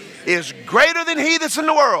is greater than he that's in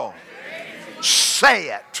the world. Say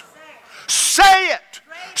it. Say it.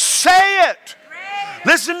 Say it.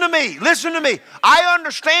 Listen to me. Listen to me. I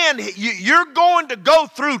understand you're going to go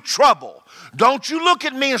through trouble. Don't you look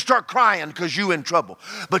at me and start crying because you're in trouble.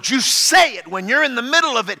 But you say it when you're in the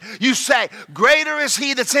middle of it. You say, greater is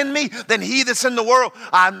he that's in me than he that's in the world.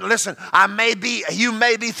 Listen, you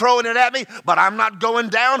may be throwing it at me, but I'm not going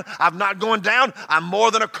down. I'm not going down. I'm more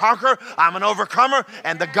than a conqueror. I'm an overcomer.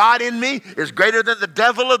 And the God in me is greater than the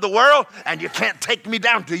devil of the world. And you can't take me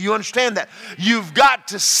down. Do you understand that? You've got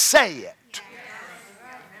to say it.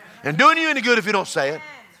 And doing you any good if you don't say it.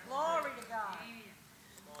 Glory to God.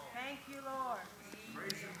 Thank you, Lord.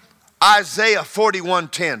 Isaiah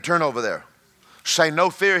 41:10. Turn over there. Say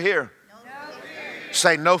no fear here. No fear.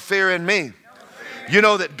 Say no fear in me. No fear. You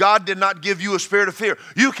know that God did not give you a spirit of fear.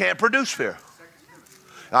 You can't produce fear.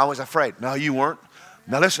 I was afraid. No, you weren't.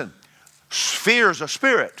 Now listen. Fear is a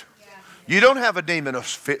spirit. You don't have a demon of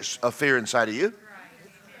fear inside of you.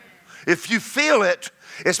 If you feel it,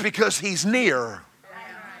 it's because he's near.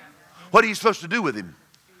 What are you supposed to do with him?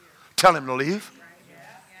 Tell him to leave?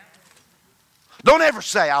 Don't ever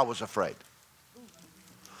say I was afraid.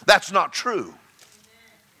 That's not true.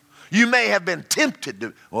 You may have been tempted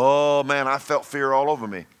to, oh man, I felt fear all over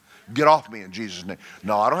me. Get off me in Jesus' name.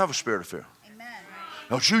 No, I don't have a spirit of fear.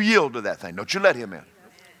 Don't you yield to that thing. Don't you let him in.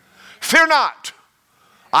 Fear not.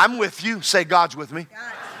 I'm with you. Say God's with me.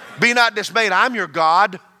 Be not dismayed. I'm your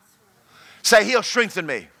God. Say he'll strengthen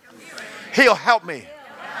me. He'll help me.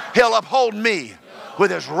 He'll uphold me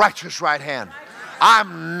with his righteous right hand.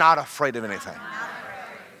 I'm not afraid of anything.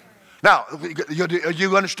 Now, are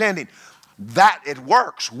you understanding? That it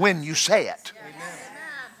works when you say it.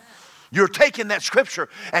 You're taking that scripture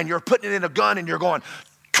and you're putting it in a gun and you're going,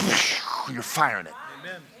 you're firing it.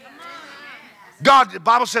 God, the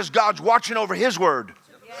Bible says God's watching over his word.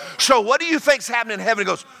 So what do you think's happening in heaven? He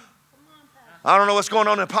goes, I don't know what's going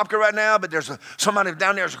on in Popka right now, but there's somebody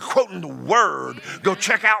down there is quoting the word. Go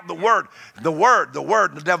check out the word. The word, the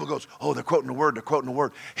word. And the devil goes, oh, they're quoting the word, they're quoting the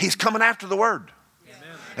word. He's coming after the word. Amen.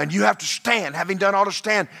 And you have to stand. Having done all to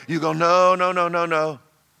stand, you go, no, no, no, no, no.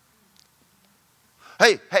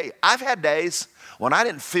 Hey, I've had days when I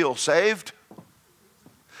didn't feel saved.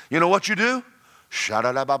 You know what you do? You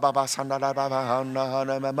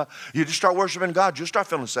just start worshiping God. You start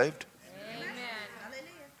feeling saved.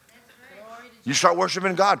 You start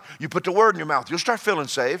worshiping God. You put the word in your mouth. You'll start feeling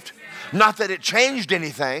saved. Not that it changed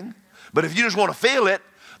anything, but if you just want to feel it,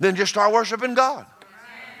 then just start worshiping God.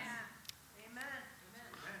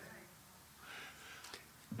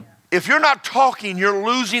 If you're not talking, you're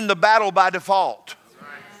losing the battle by default.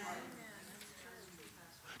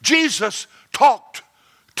 Jesus talked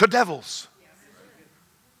to devils.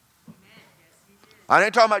 I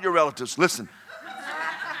ain't talking about your relatives. Listen.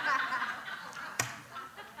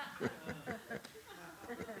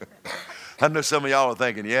 I know some of y'all are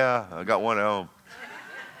thinking, yeah, I got one at home.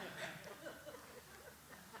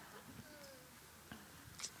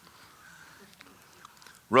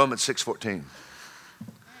 Romans 6:14.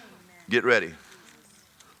 Get ready.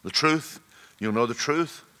 The truth, you'll know the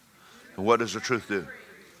truth. And what does the truth do?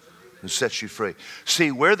 It sets you free.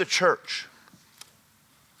 See, we're the church.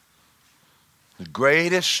 The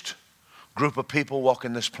greatest group of people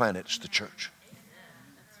walking this planet is the church.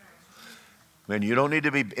 Man, you don't need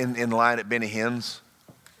to be in line at Benny Hinn's.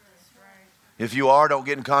 If you are, don't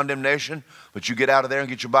get in condemnation, but you get out of there and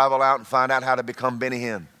get your Bible out and find out how to become Benny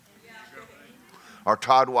Hinn. Or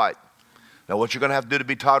Todd White. Now what you're going to have to do to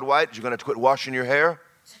be Todd White is you're going to have to quit washing your hair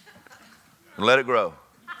and let it grow.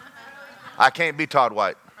 I can't be Todd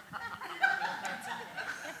White.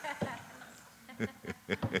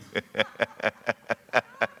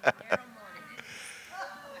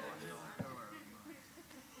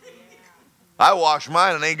 I wash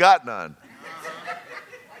mine and ain't got none.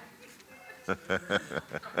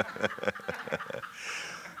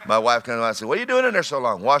 My wife comes by and says, "What are you doing in there so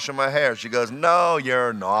long?" "Washing my hair." She goes, "No,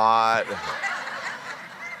 you're not."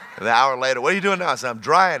 An hour later, "What are you doing now?" I said, "I'm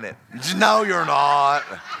drying it." She said, "No, you're not."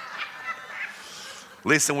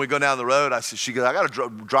 Lisa, when we go down the road, she goes, "I got to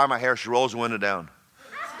dry my hair." She rolls the window down.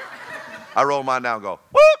 I roll mine down and go,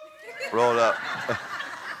 whoop, roll it up.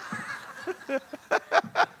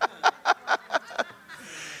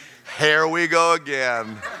 Here we go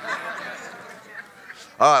again.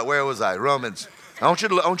 All right, where was I? Romans. I want you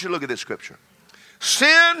to look at this scripture.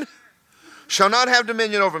 Sin shall not have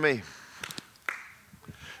dominion over me.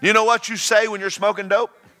 You know what you say when you're smoking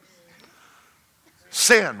dope?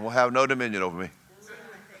 Sin will have no dominion over me.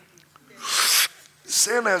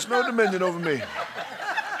 Sin has no dominion over me.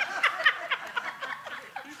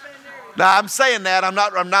 Now I'm saying that,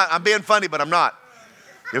 I'm being funny, but I'm not.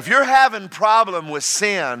 If you're having problem with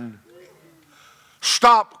sin,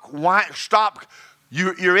 stop.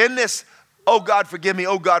 You're in this, "Oh God, forgive me,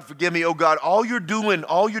 oh God, forgive me, oh God." All you're doing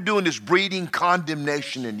is breeding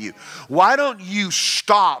condemnation in you. Why don't you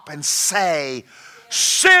stop and say,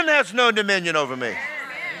 "Sin has no dominion over me."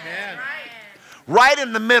 Amen. Right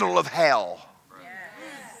in the middle of hell.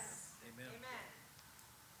 Yes.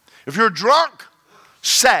 If you're drunk,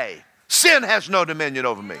 say, "Sin has no dominion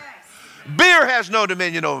over me." Beer has no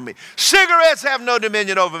dominion over me. Cigarettes have no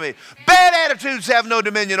dominion over me. Bad attitudes have no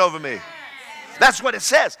dominion over me. That's what it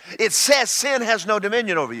says. It says sin has no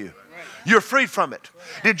dominion over you. You're free from it.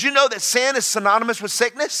 Did you know that sin is synonymous with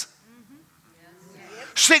sickness?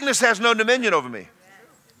 Sickness has no dominion over me.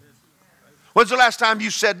 When's the last time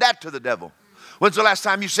you said that to the devil? When's the last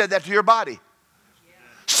time you said that to your body?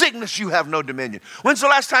 Sickness, you have no dominion. When's the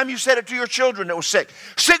last time you said it to your children that were sick?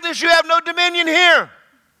 Sickness, you have no dominion here.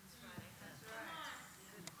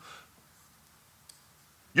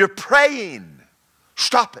 You're praying.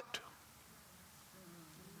 Stop it.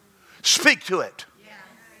 Speak to it.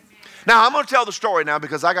 Now, I'm going to tell the story now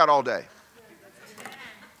because I got all day.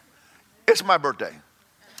 It's my birthday.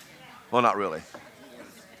 Well, not really.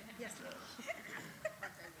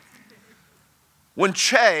 When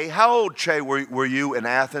Che, how old, Che, were you in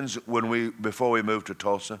Athens before we moved to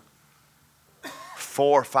Tulsa?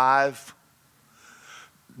 4 or 5?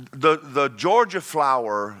 The Georgia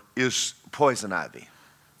flower is poison ivy.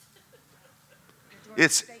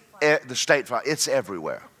 It's the state flower. It's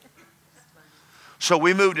everywhere. So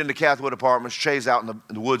we moved into Cathwood Apartments. Che's out in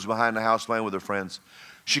the woods behind the house playing with her friends.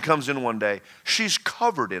 She comes in one day. She's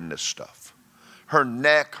covered in this stuff. Her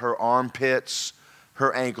neck, her armpits,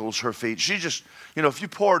 her ankles, her feet. She just, if you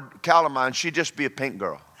poured calamine, she'd just be a pink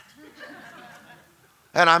girl.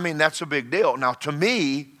 And I mean, that's a big deal. Now, to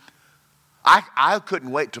me, I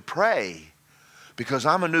couldn't wait to pray because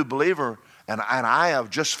I'm a new believer and I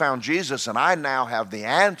have just found Jesus and I now have the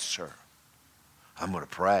answer. I'm going to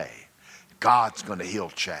pray. God's going to heal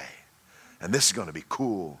Che. And this is going to be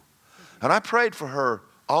cool. And I prayed for her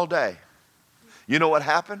all day. You know what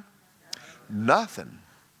happened? Nothing.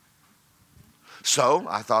 So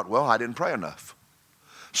I thought, well, I didn't pray enough.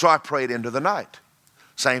 So I prayed into the night.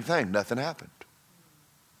 Same thing, nothing happened.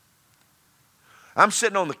 I'm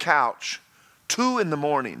sitting on the couch, 2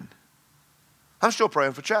 a.m. I'm still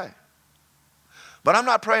praying for Che. But I'm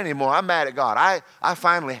not praying anymore. I'm mad at God. I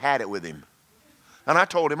finally had it with him. And I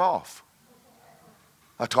told him off.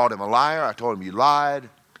 I called him a liar. I told him you lied.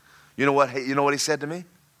 You know what he said to me?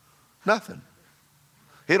 Nothing.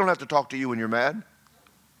 He don't have to talk to you when you're mad.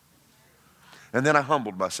 And then I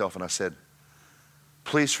humbled myself and I said,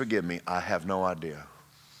 please forgive me. I have no idea.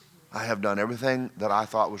 I have done everything that I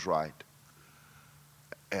thought was right.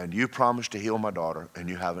 And you promised to heal my daughter and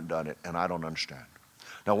you haven't done it and I don't understand.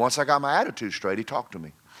 Now once I got my attitude straight, he talked to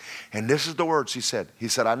me. And this is the words he said. He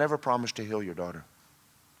said, I never promised to heal your daughter.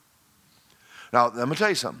 Now let me tell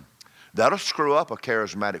you something. That'll screw up a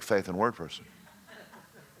charismatic faith and word person.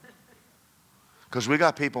 Because we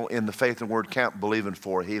got people in the faith and word camp believing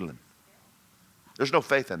for healing. There's no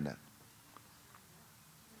faith in that.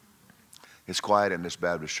 It's quiet in this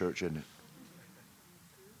Baptist church, isn't it?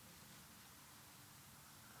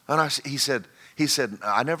 And he said,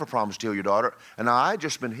 I never promised to heal your daughter. And now I had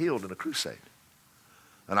just been healed in a crusade.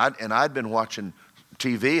 And I'd been watching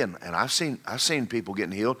TV, and I've seen people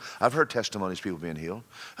getting healed. I've heard testimonies of people being healed.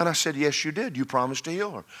 And I said, yes, you did. You promised to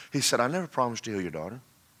heal her. He said, I never promised to heal your daughter.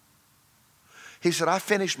 He said, I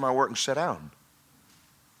finished my work and sat down.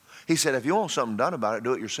 He said, if you want something done about it,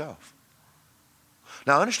 do it yourself.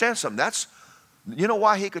 Now, understand something. You know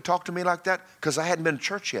why he could talk to me like that? Because I hadn't been to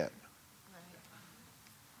church yet.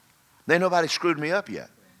 Ain't nobody screwed me up yet.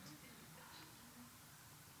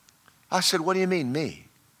 I said, what do you mean, me?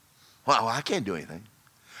 Well, I can't do anything.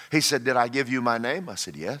 He said, did I give you my name? I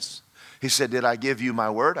said, yes. He said, did I give you my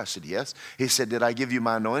word? I said, yes. He said, did I give you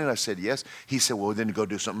my anointing? I said, yes. He said, well, then go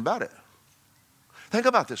do something about it. Think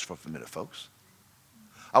about this for a minute, folks.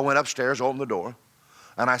 I went upstairs, opened the door,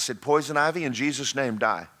 and I said, poison ivy, in Jesus' name,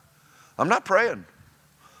 die. I'm not praying.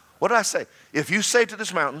 What did I say? If you say to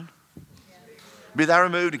this mountain, be thou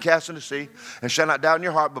removed and cast into the sea, and shall not doubt in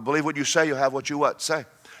your heart, but believe what you say, you'll have what you what? Say.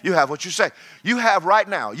 You have what you say. You have right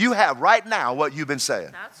now what you've been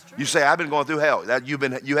saying. That's true. You say, I've been going through hell.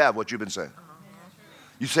 You have what you've been saying.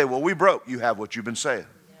 You say, well, we broke. You have what you've been saying.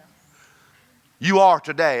 You are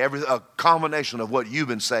today a combination of what you've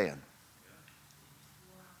been saying.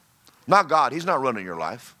 Not God. He's not running your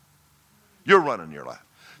life. You're running your life.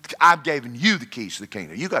 I've given you the keys to the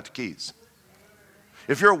kingdom. You got the keys.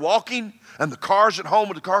 If you're walking and the car's at home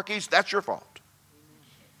with the car keys, that's your fault.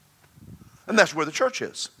 And that's where the church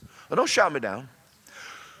is. Now, don't shout me down.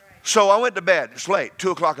 So I went to bed. It's late. 2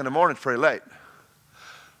 o'clock in the morning. It's pretty late.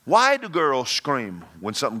 Why do girls scream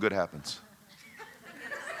when something good happens?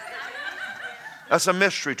 That's a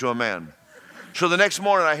mystery to a man. So the next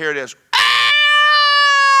morning I hear this. Ah!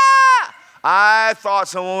 I thought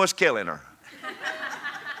someone was killing her.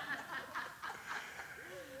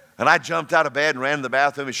 And I jumped out of bed and ran to the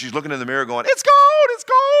bathroom, and she's looking in the mirror going, it's cold, it's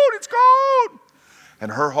cold, it's cold.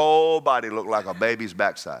 And her whole body looked like a baby's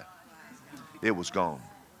backside. It was gone.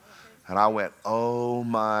 And I went, oh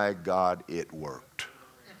my God, it worked.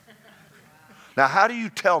 Now, how do you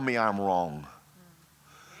tell me I'm wrong?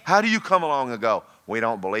 How do you come along and go, we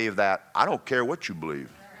don't believe that? I don't care what you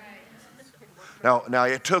believe. Now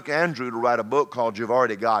it took Andrew to write a book called You've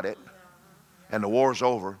Already Got It, and the war's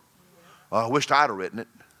over. I wished I'd have written it.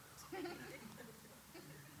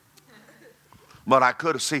 But I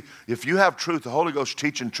could have seen, if you have truth, the Holy Ghost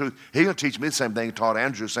teaching truth, He's going to teach me the same thing He taught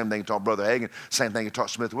Andrew, the same thing He taught Brother Hagin, the same thing He taught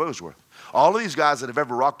Smith Wigglesworth. All of these guys that have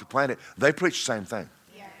ever rocked the planet, they preach the same thing.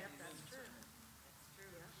 Yeah, that's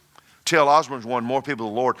true. T.L. Osborne's won more people to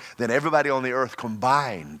the Lord than everybody on the earth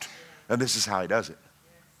combined. And this is how he does it.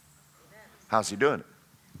 How's he doing it?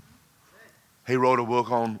 He wrote a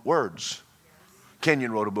book on words.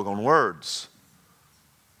 Kenyon wrote a book on words.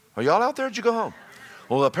 Are y'all out there? Did you go home?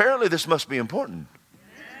 Well, apparently this must be important.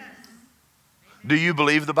 Yes. Do you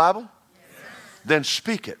believe the Bible? Yes. Then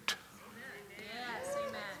speak it. Yes,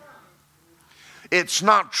 amen. It's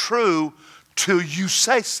not true till you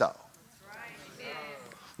say so. Right.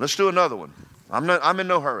 Let's do another one. I'm in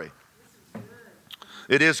no hurry.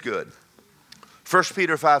 It is good. 1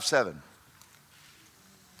 Peter 5:7.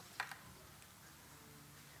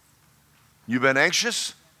 You've been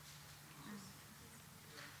anxious?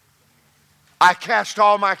 I cast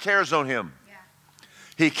all my cares on Him. Yeah.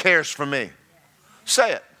 He cares for me.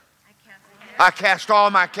 Say it. I I cast all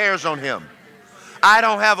my cares on Him. I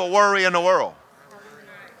don't have a worry in the world.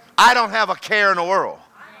 I don't have a care in the world.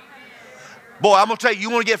 Boy, I'm going to tell you, you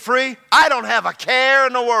want to get free? I don't have a care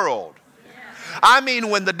in the world. I mean,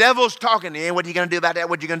 when the devil's talking to you, what are you going to do about that?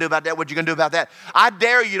 What are you going to do about that? What are you going to do about that? I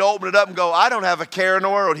dare you to open it up and go, I don't have a care in the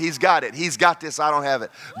world. He's got it. He's got this. I don't have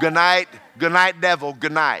it. Good night. Good night, devil.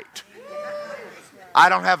 Good night. I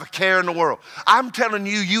don't have a care in the world. I'm telling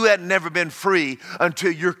you, you had never been free until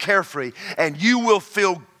you're carefree. And you will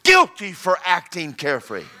feel guilty for acting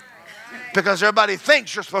carefree. Because everybody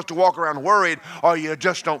thinks you're supposed to walk around worried or you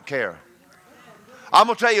just don't care. I'm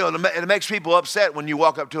going to tell you, it makes people upset when you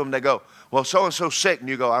walk up to them and they go, well, so-and-so's sick. And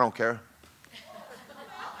you go, I don't care.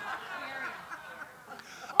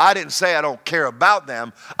 I didn't say I don't care about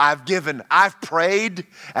them. I've prayed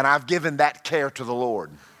and I've given that care to the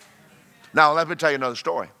Lord. Now, let me tell you another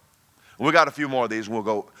story. We got a few more of these and we'll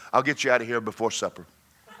go. I'll get you out of here before supper.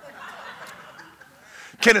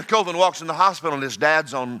 Kenneth Copeland walks in the hospital and his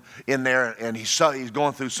dad's in there and he's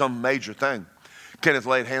going through some major thing. Kenneth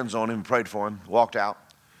laid hands on him and prayed for him, walked out.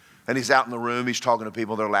 And he's out in the room. He's talking to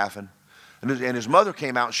people. They're laughing. And his mother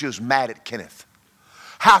came out and she was mad at Kenneth.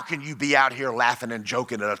 How can you be out here laughing and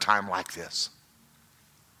joking at a time like this?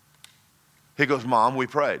 He goes, Mom, we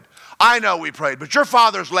prayed. I know we prayed, but your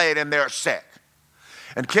father's laying in there sick.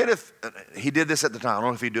 And Kenneth, he did this at the time. I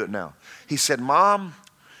don't know if he'd do it now. He said, Mom,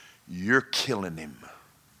 you're killing him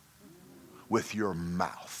with your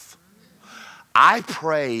mouth. I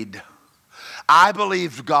prayed. I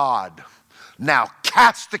believed God. Now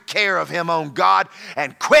cast the care of him on God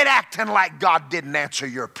and quit acting like God didn't answer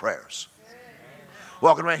your prayers.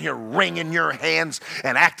 Walking around here wringing your hands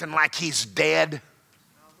and acting like he's dead.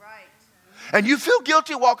 And you feel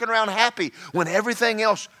guilty walking around happy when everything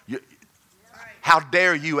else, how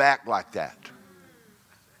dare you act like that?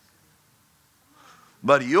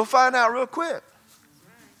 Buddy, you'll find out real quick.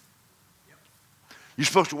 You're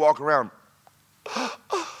supposed to walk around.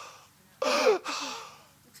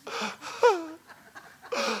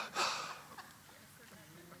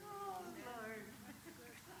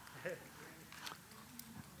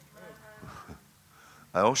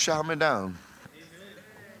 Don't shout me down.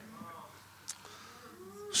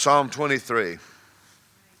 Psalm 23.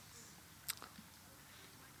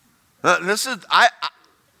 This is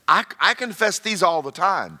I confess these all the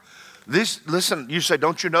time. Listen, you say,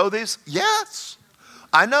 don't you know these? Yes,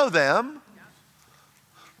 I know them.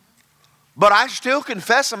 But I still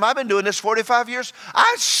confess them. I've been doing this 45 years.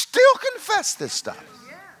 I still confess this stuff.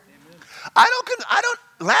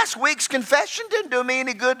 Last week's confession didn't do me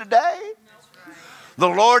any good today. The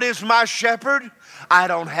Lord is my shepherd. I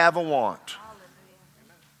don't have a want.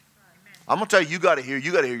 I'm going to tell you, you got to hear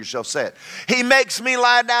yourself say it. He makes me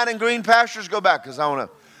lie down in green pastures. Go back because I want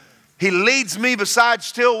to. He leads me beside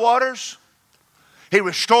still waters. He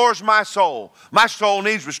restores my soul. My soul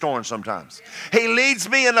needs restoring sometimes. He leads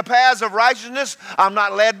me in the paths of righteousness. I'm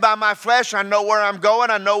not led by my flesh. I know where I'm going.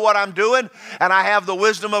 I know what I'm doing. And I have the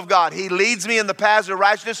wisdom of God. He leads me in the paths of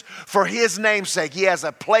righteousness for his name's sake. He has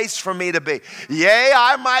a place for me to be. Yea,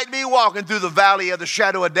 I might be walking through the valley of the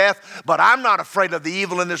shadow of death, but I'm not afraid of the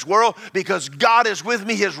evil in this world because God is with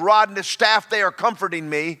me. His rod and his staff, they are comforting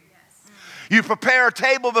me. You prepare a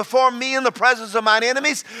table before me in the presence of mine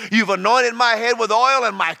enemies. You've anointed my head with oil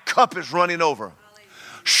and my cup is running over.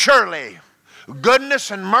 Surely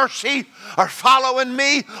goodness and mercy are following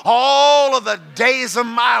me all of the days of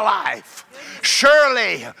my life.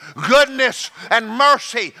 Surely goodness and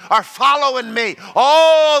mercy are following me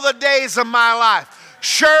all the days of my life.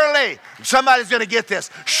 Surely, somebody's going to get this.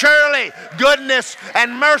 Surely goodness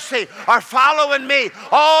and mercy are following me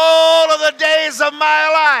all of the days of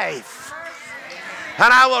my life.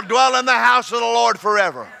 And I will dwell in the house of the Lord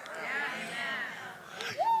forever.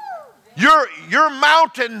 Your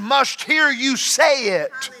mountain must hear you say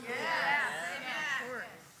it.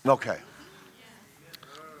 Okay.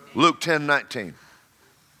 Luke 10:19.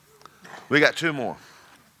 We got two more.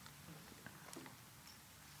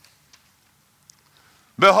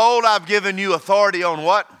 Behold, I've given you authority on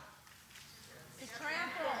what?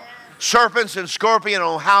 Serpents and scorpions.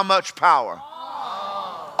 On how much power?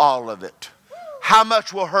 All of it. How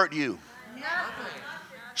much will hurt you? Nothing.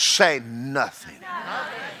 Say nothing.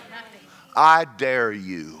 I dare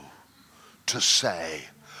you to say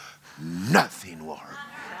nothing will hurt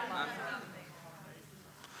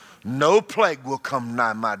me. No plague will come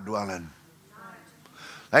nigh my dwelling.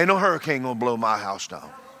 Ain't no hurricane gonna blow my house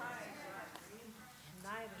down.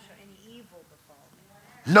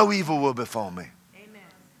 No evil will befall me.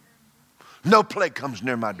 No plague comes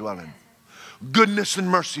near my dwelling. Goodness and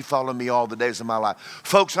mercy follow me all the days of my life.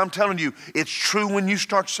 Folks, I'm telling you, it's true when you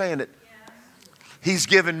start saying it. He's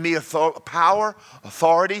given me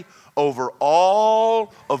authority over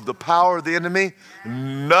all of the power of the enemy.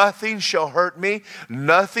 Nothing shall hurt me.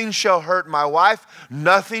 Nothing shall hurt my wife.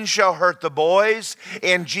 Nothing shall hurt the boys.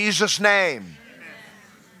 In Jesus' name.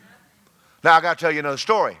 Now, I got to tell you another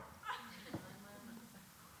story.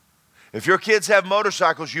 If your kids have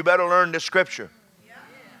motorcycles, you better learn this scripture.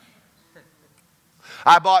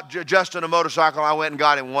 I bought Justin a motorcycle. I went and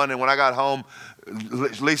got him one. And when I got home,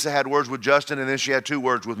 Lisa had words with Justin, and then she had 2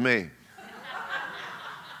 words with me.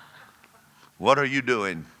 What are you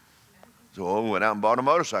doing? So we went out and bought a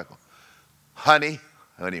motorcycle. Honey,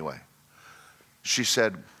 anyway, she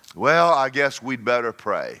said, well, I guess we'd better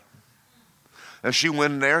pray. And she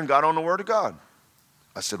went in there and got on the Word of God.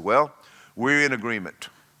 I said, well, we're in agreement.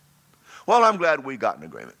 Well, I'm glad we got in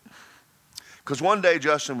agreement. Because one day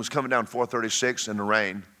Justin was coming down 436 in the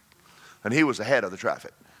rain, and he was ahead of the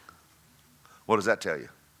traffic. What does that tell you?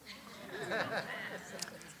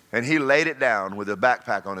 And he laid it down with a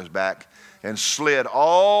backpack on his back and slid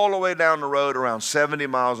all the way down the road around 70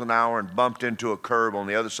 miles an hour and bumped into a curb on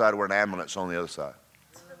the other side where an ambulance on the other side.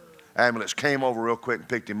 Ambulance came over real quick and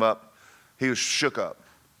picked him up. He was shook up.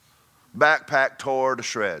 Backpack tore to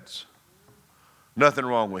shreds. Nothing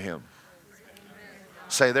wrong with him.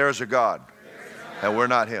 Say, there's a God, and we're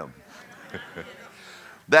not him.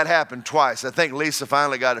 That happened twice. I think Lisa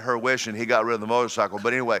finally got her wish and he got rid of the motorcycle.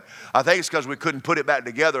 But anyway, I think it's because we couldn't put it back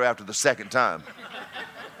together after the second time.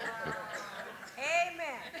 Amen.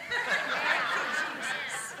 Thank you,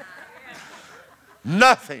 Jesus.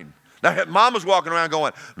 Nothing. Now, Mama's walking around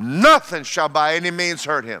going, nothing shall by any means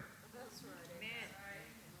hurt him.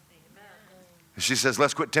 And she says,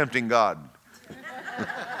 let's quit tempting God.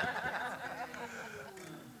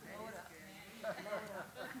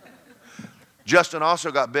 Justin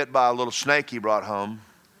also got bit by a little snake he brought home.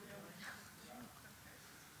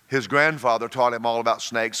 His grandfather taught him all about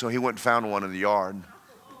snakes, so he went and found one in the yard.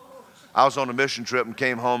 I was on a mission trip and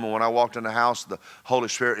came home, and when I walked in the house, the Holy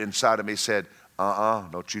Spirit inside of me said,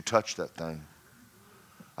 don't you touch that thing.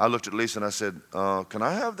 I looked at Lisa and I said, can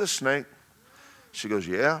I have this snake? She goes,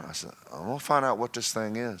 yeah. I said, I'm going to find out what this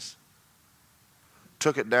thing is.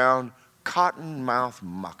 Took it down, cottonmouth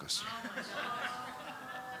moccasin.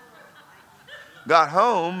 Got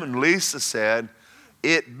home and Lisa said,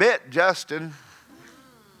 it bit Justin.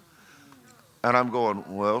 And I'm going,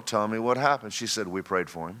 well, tell me what happened. She said, we prayed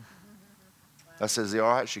for him. I said, is he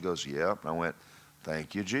all right? She goes, yep. And I went,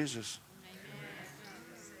 thank you, Jesus.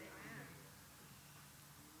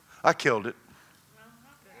 I killed it.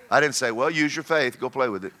 I didn't say, well, use your faith. Go play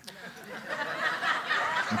with it.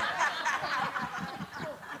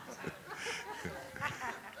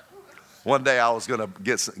 One day I was going to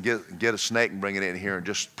get a snake and bring it in here and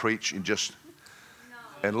just preach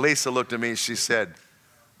and Lisa looked at me and she said,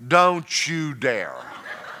 don't you dare.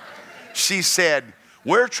 She said,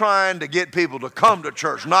 we're trying to get people to come to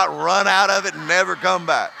church, not run out of it and never come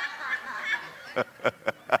back.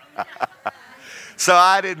 So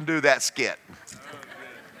I didn't do that skit.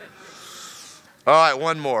 All right,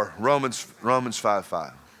 one more. Romans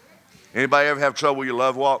 5:5. Anybody ever have trouble with your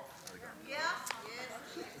love walk?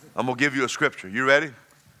 I'm going to give you a scripture. You ready? Amen.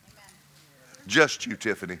 Just you,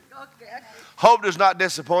 Tiffany. Okay. Hope does not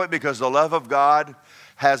disappoint because the love of God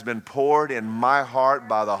has been poured in my heart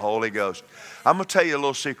by the Holy Ghost. I'm going to tell you a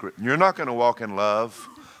little secret. You're not going to walk in love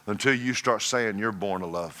until you start saying you're born to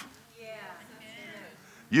love. Yeah.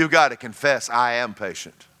 You've got to confess, I am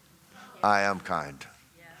patient. I am kind.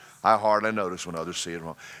 I hardly notice when others see it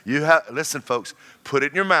wrong. Listen, folks, put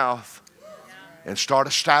it in your mouth and start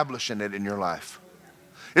establishing it in your life.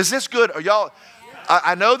 Is this good? Are y'all?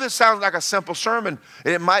 I know this sounds like a simple sermon,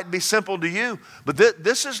 and it might be simple to you, but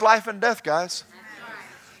this is life and death, guys.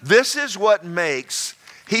 This is what makes,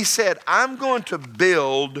 he said, I'm going to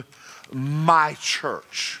build my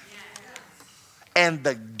church. And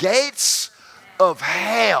the gates of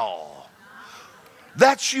hell,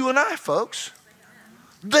 that's you and I, folks.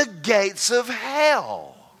 The gates of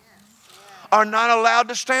hell are not allowed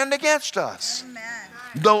to stand against us.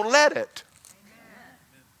 Don't let it.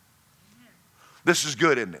 This is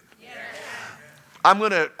good, isn't it? Yes. I'm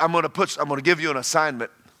gonna give you an assignment.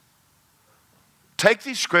 Take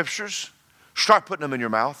these scriptures, start putting them in your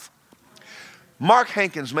mouth. Mark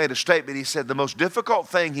Hankins made a statement. He said the most difficult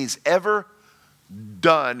thing he's ever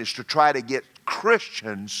done is to try to get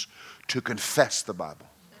Christians to confess the Bible.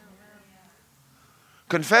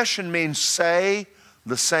 Confession means say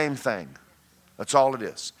the same thing. That's all it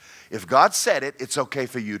is. If God said it, it's okay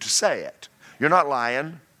for you to say it. You're not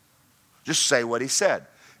lying. Just say what he said.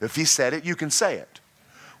 If he said it, you can say it.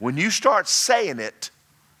 When you start saying it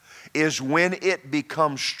is when it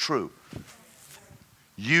becomes true.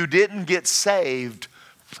 You didn't get saved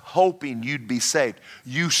hoping you'd be saved.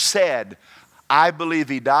 You said, I believe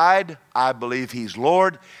he died, I believe he's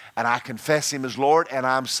Lord, and I confess him as Lord, and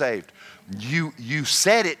I'm saved. You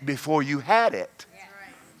said it before you had it.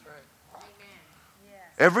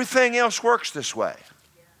 Everything else works this way.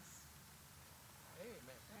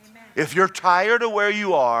 If you're tired of where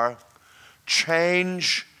you are,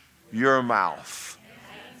 change your mouth.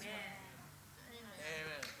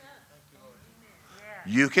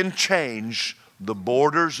 You can change the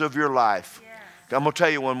borders of your life. I'm going to tell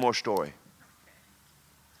you one more story.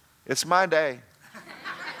 It's my day.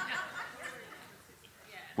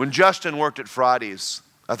 When Justin worked at Fridays,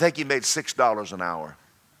 I think he made $6 an hour.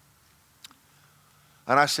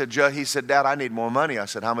 And I said, he said, Dad, I need more money. I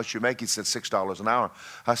said, how much you make? He said, $6 an hour.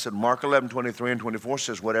 I said, Mark 11:23-24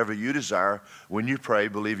 says, whatever you desire, when you pray,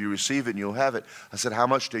 believe you receive it and you'll have it. I said, how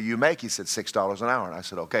much do you make? He said, $6 an hour. And I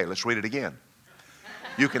said, okay, let's read it again.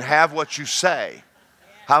 You can have what you say.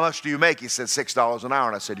 How much do you make? He said, $6 an hour.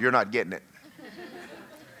 And I said, you're not getting it.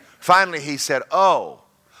 Finally, he said, oh,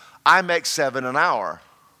 I make $7 an hour.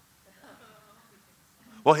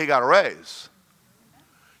 Well, he got a raise.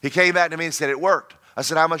 He came back to me and said, it worked. I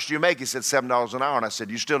said, how much do you make? He said, $7 an hour. And I said,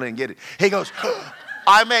 you still didn't get it. He goes,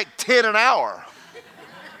 I make 10 an hour.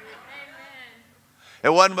 It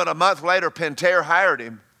wasn't but a month later, Pentair hired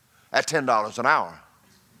him at $10 an hour.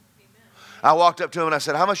 I walked up to him and I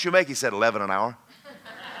said, how much do you make? He said, 11 an hour.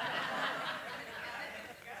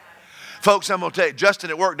 Folks, I'm going to tell you, Justin,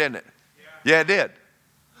 it worked, didn't it? Yeah, it did.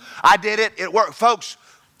 I did it. It worked. Folks,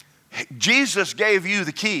 Jesus gave you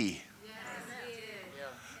the key.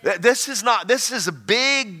 This is a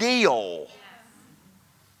big deal.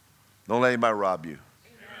 Don't let anybody rob you.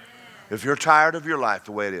 If you're tired of your life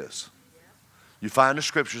the way it is, you find the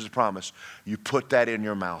scriptures of promise, you put that in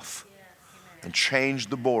your mouth and change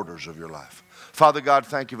the borders of your life. Father God,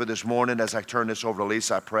 thank you for this morning. As I turn this over to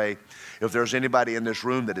Lisa, I pray if there's anybody in this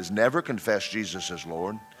room that has never confessed Jesus as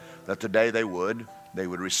Lord, that today they would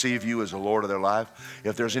receive you as the Lord of their life.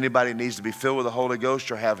 If there's anybody that needs to be filled with the Holy Ghost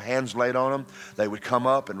or have hands laid on them, they would come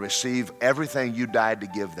up and receive everything you died to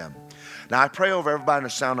give them. Now I pray over everybody in the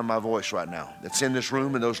sound of my voice right now that's in this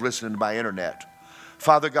room and those listening by internet.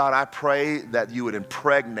 Father God, I pray that you would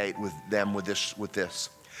impregnate with them with this,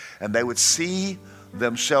 and they would see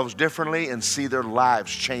themselves differently and see their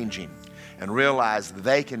lives changing and realize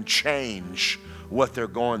they can change what they're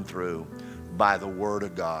going through by the Word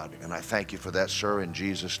of God. And I thank you for that, sir, in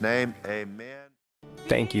Jesus' name, amen.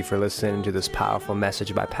 Thank you for listening to this powerful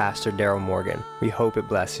message by Pastor Daryl Morgan. We hope it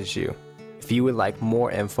blesses you. If you would like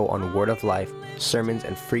more info on Word of Life, sermons,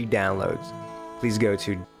 and free downloads, please go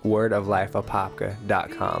to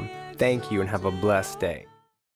wordoflifeapopka.com. Thank you and have a blessed day.